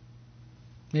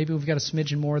 Maybe we've got a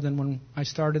smidgen more than when I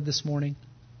started this morning.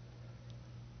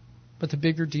 But the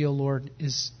bigger deal, Lord,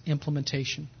 is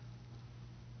implementation.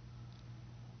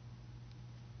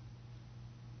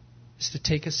 Is to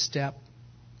take a step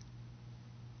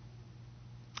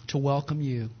to welcome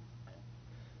you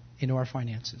into our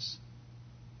finances.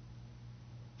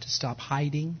 To stop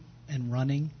hiding and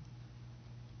running.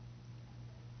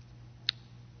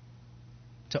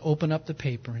 To open up the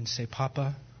paper and say,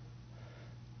 Papa,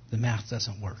 the math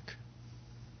doesn't work.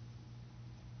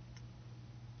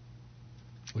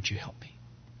 Would you help me?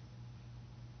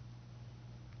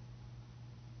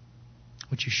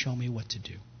 Would you show me what to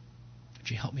do? Would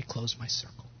you help me close my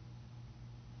circle?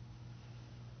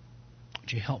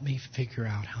 Would you help me figure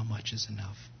out how much is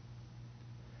enough?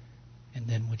 And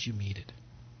then would you meet it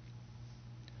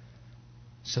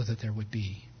so that there would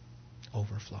be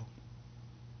overflow?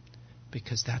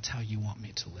 Because that's how you want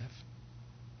me to live.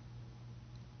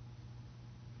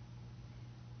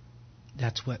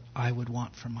 That's what I would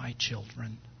want for my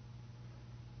children.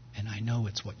 And I know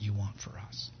it's what you want for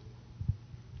us.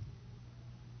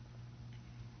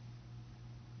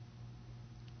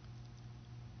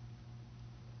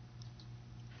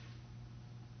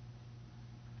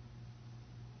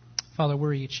 Father,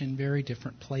 we're each in very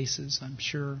different places, I'm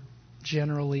sure,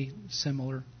 generally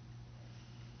similar.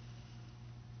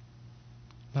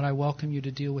 But I welcome you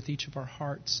to deal with each of our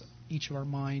hearts, each of our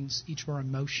minds, each of our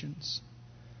emotions.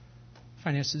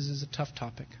 Finances is a tough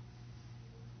topic.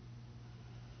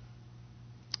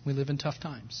 We live in tough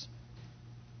times.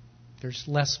 There's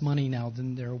less money now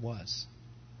than there was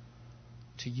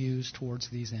to use towards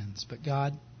these ends. But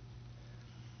God,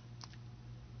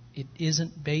 it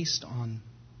isn't based on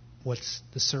what's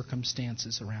the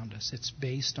circumstances around us. It's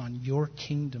based on your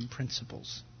kingdom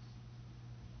principles.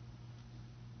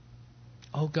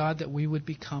 Oh God, that we would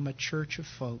become a church of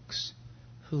folks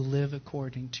who live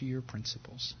according to your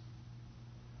principles.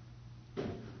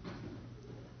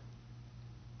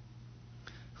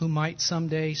 Who might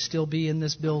someday still be in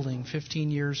this building 15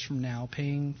 years from now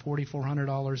paying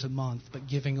 $4,400 a month but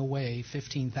giving away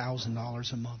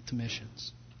 $15,000 a month to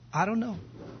missions. I don't know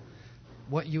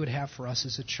what you would have for us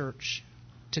as a church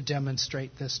to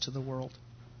demonstrate this to the world.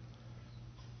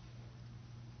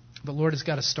 But Lord, it's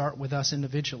got to start with us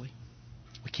individually.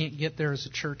 We can't get there as a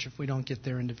church if we don't get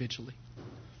there individually.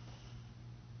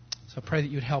 So I pray that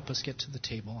you'd help us get to the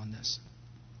table on this.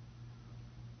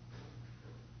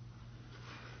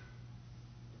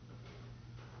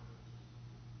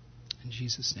 In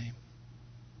Jesus' name.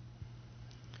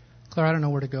 Claire, I don't know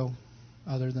where to go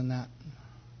other than that.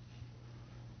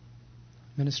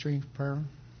 Ministry, prayer.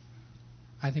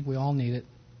 I think we all need it.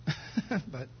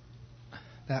 But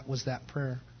that was that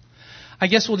prayer. I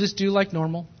guess we'll just do like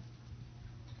normal.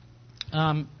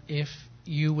 If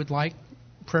you would like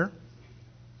prayer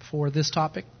for this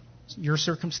topic, your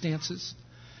circumstances,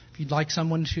 if you'd like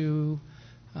someone to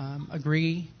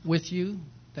agree with you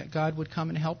that God would come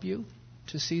and help you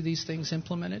to see these things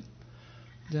implemented,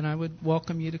 then I would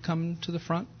welcome you to come to the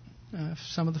front. If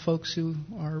some of the folks who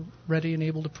are ready and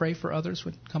able to pray for others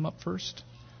would come up first.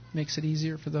 Makes it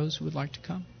easier for those who would like to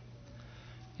come.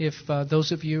 If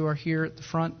those of you are here at the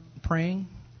front praying,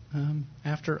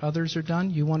 after others are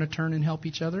done, you want to turn and help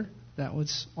each other, that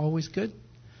was always good.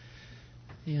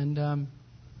 And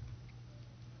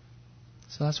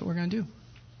so that's what we're going to do.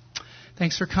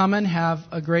 Thanks for coming. Have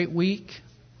a great week.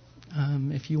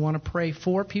 If you want to pray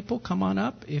for people, come on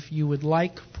up. If you would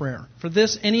like prayer for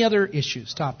this, any other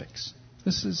issues, topics.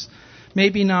 This is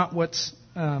maybe not what's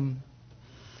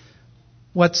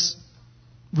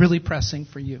really pressing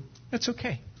for you. That's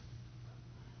okay.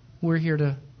 We're here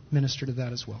to minister to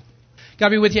that as well. God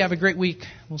be with you. Have a great week.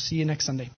 We'll see you next Sunday.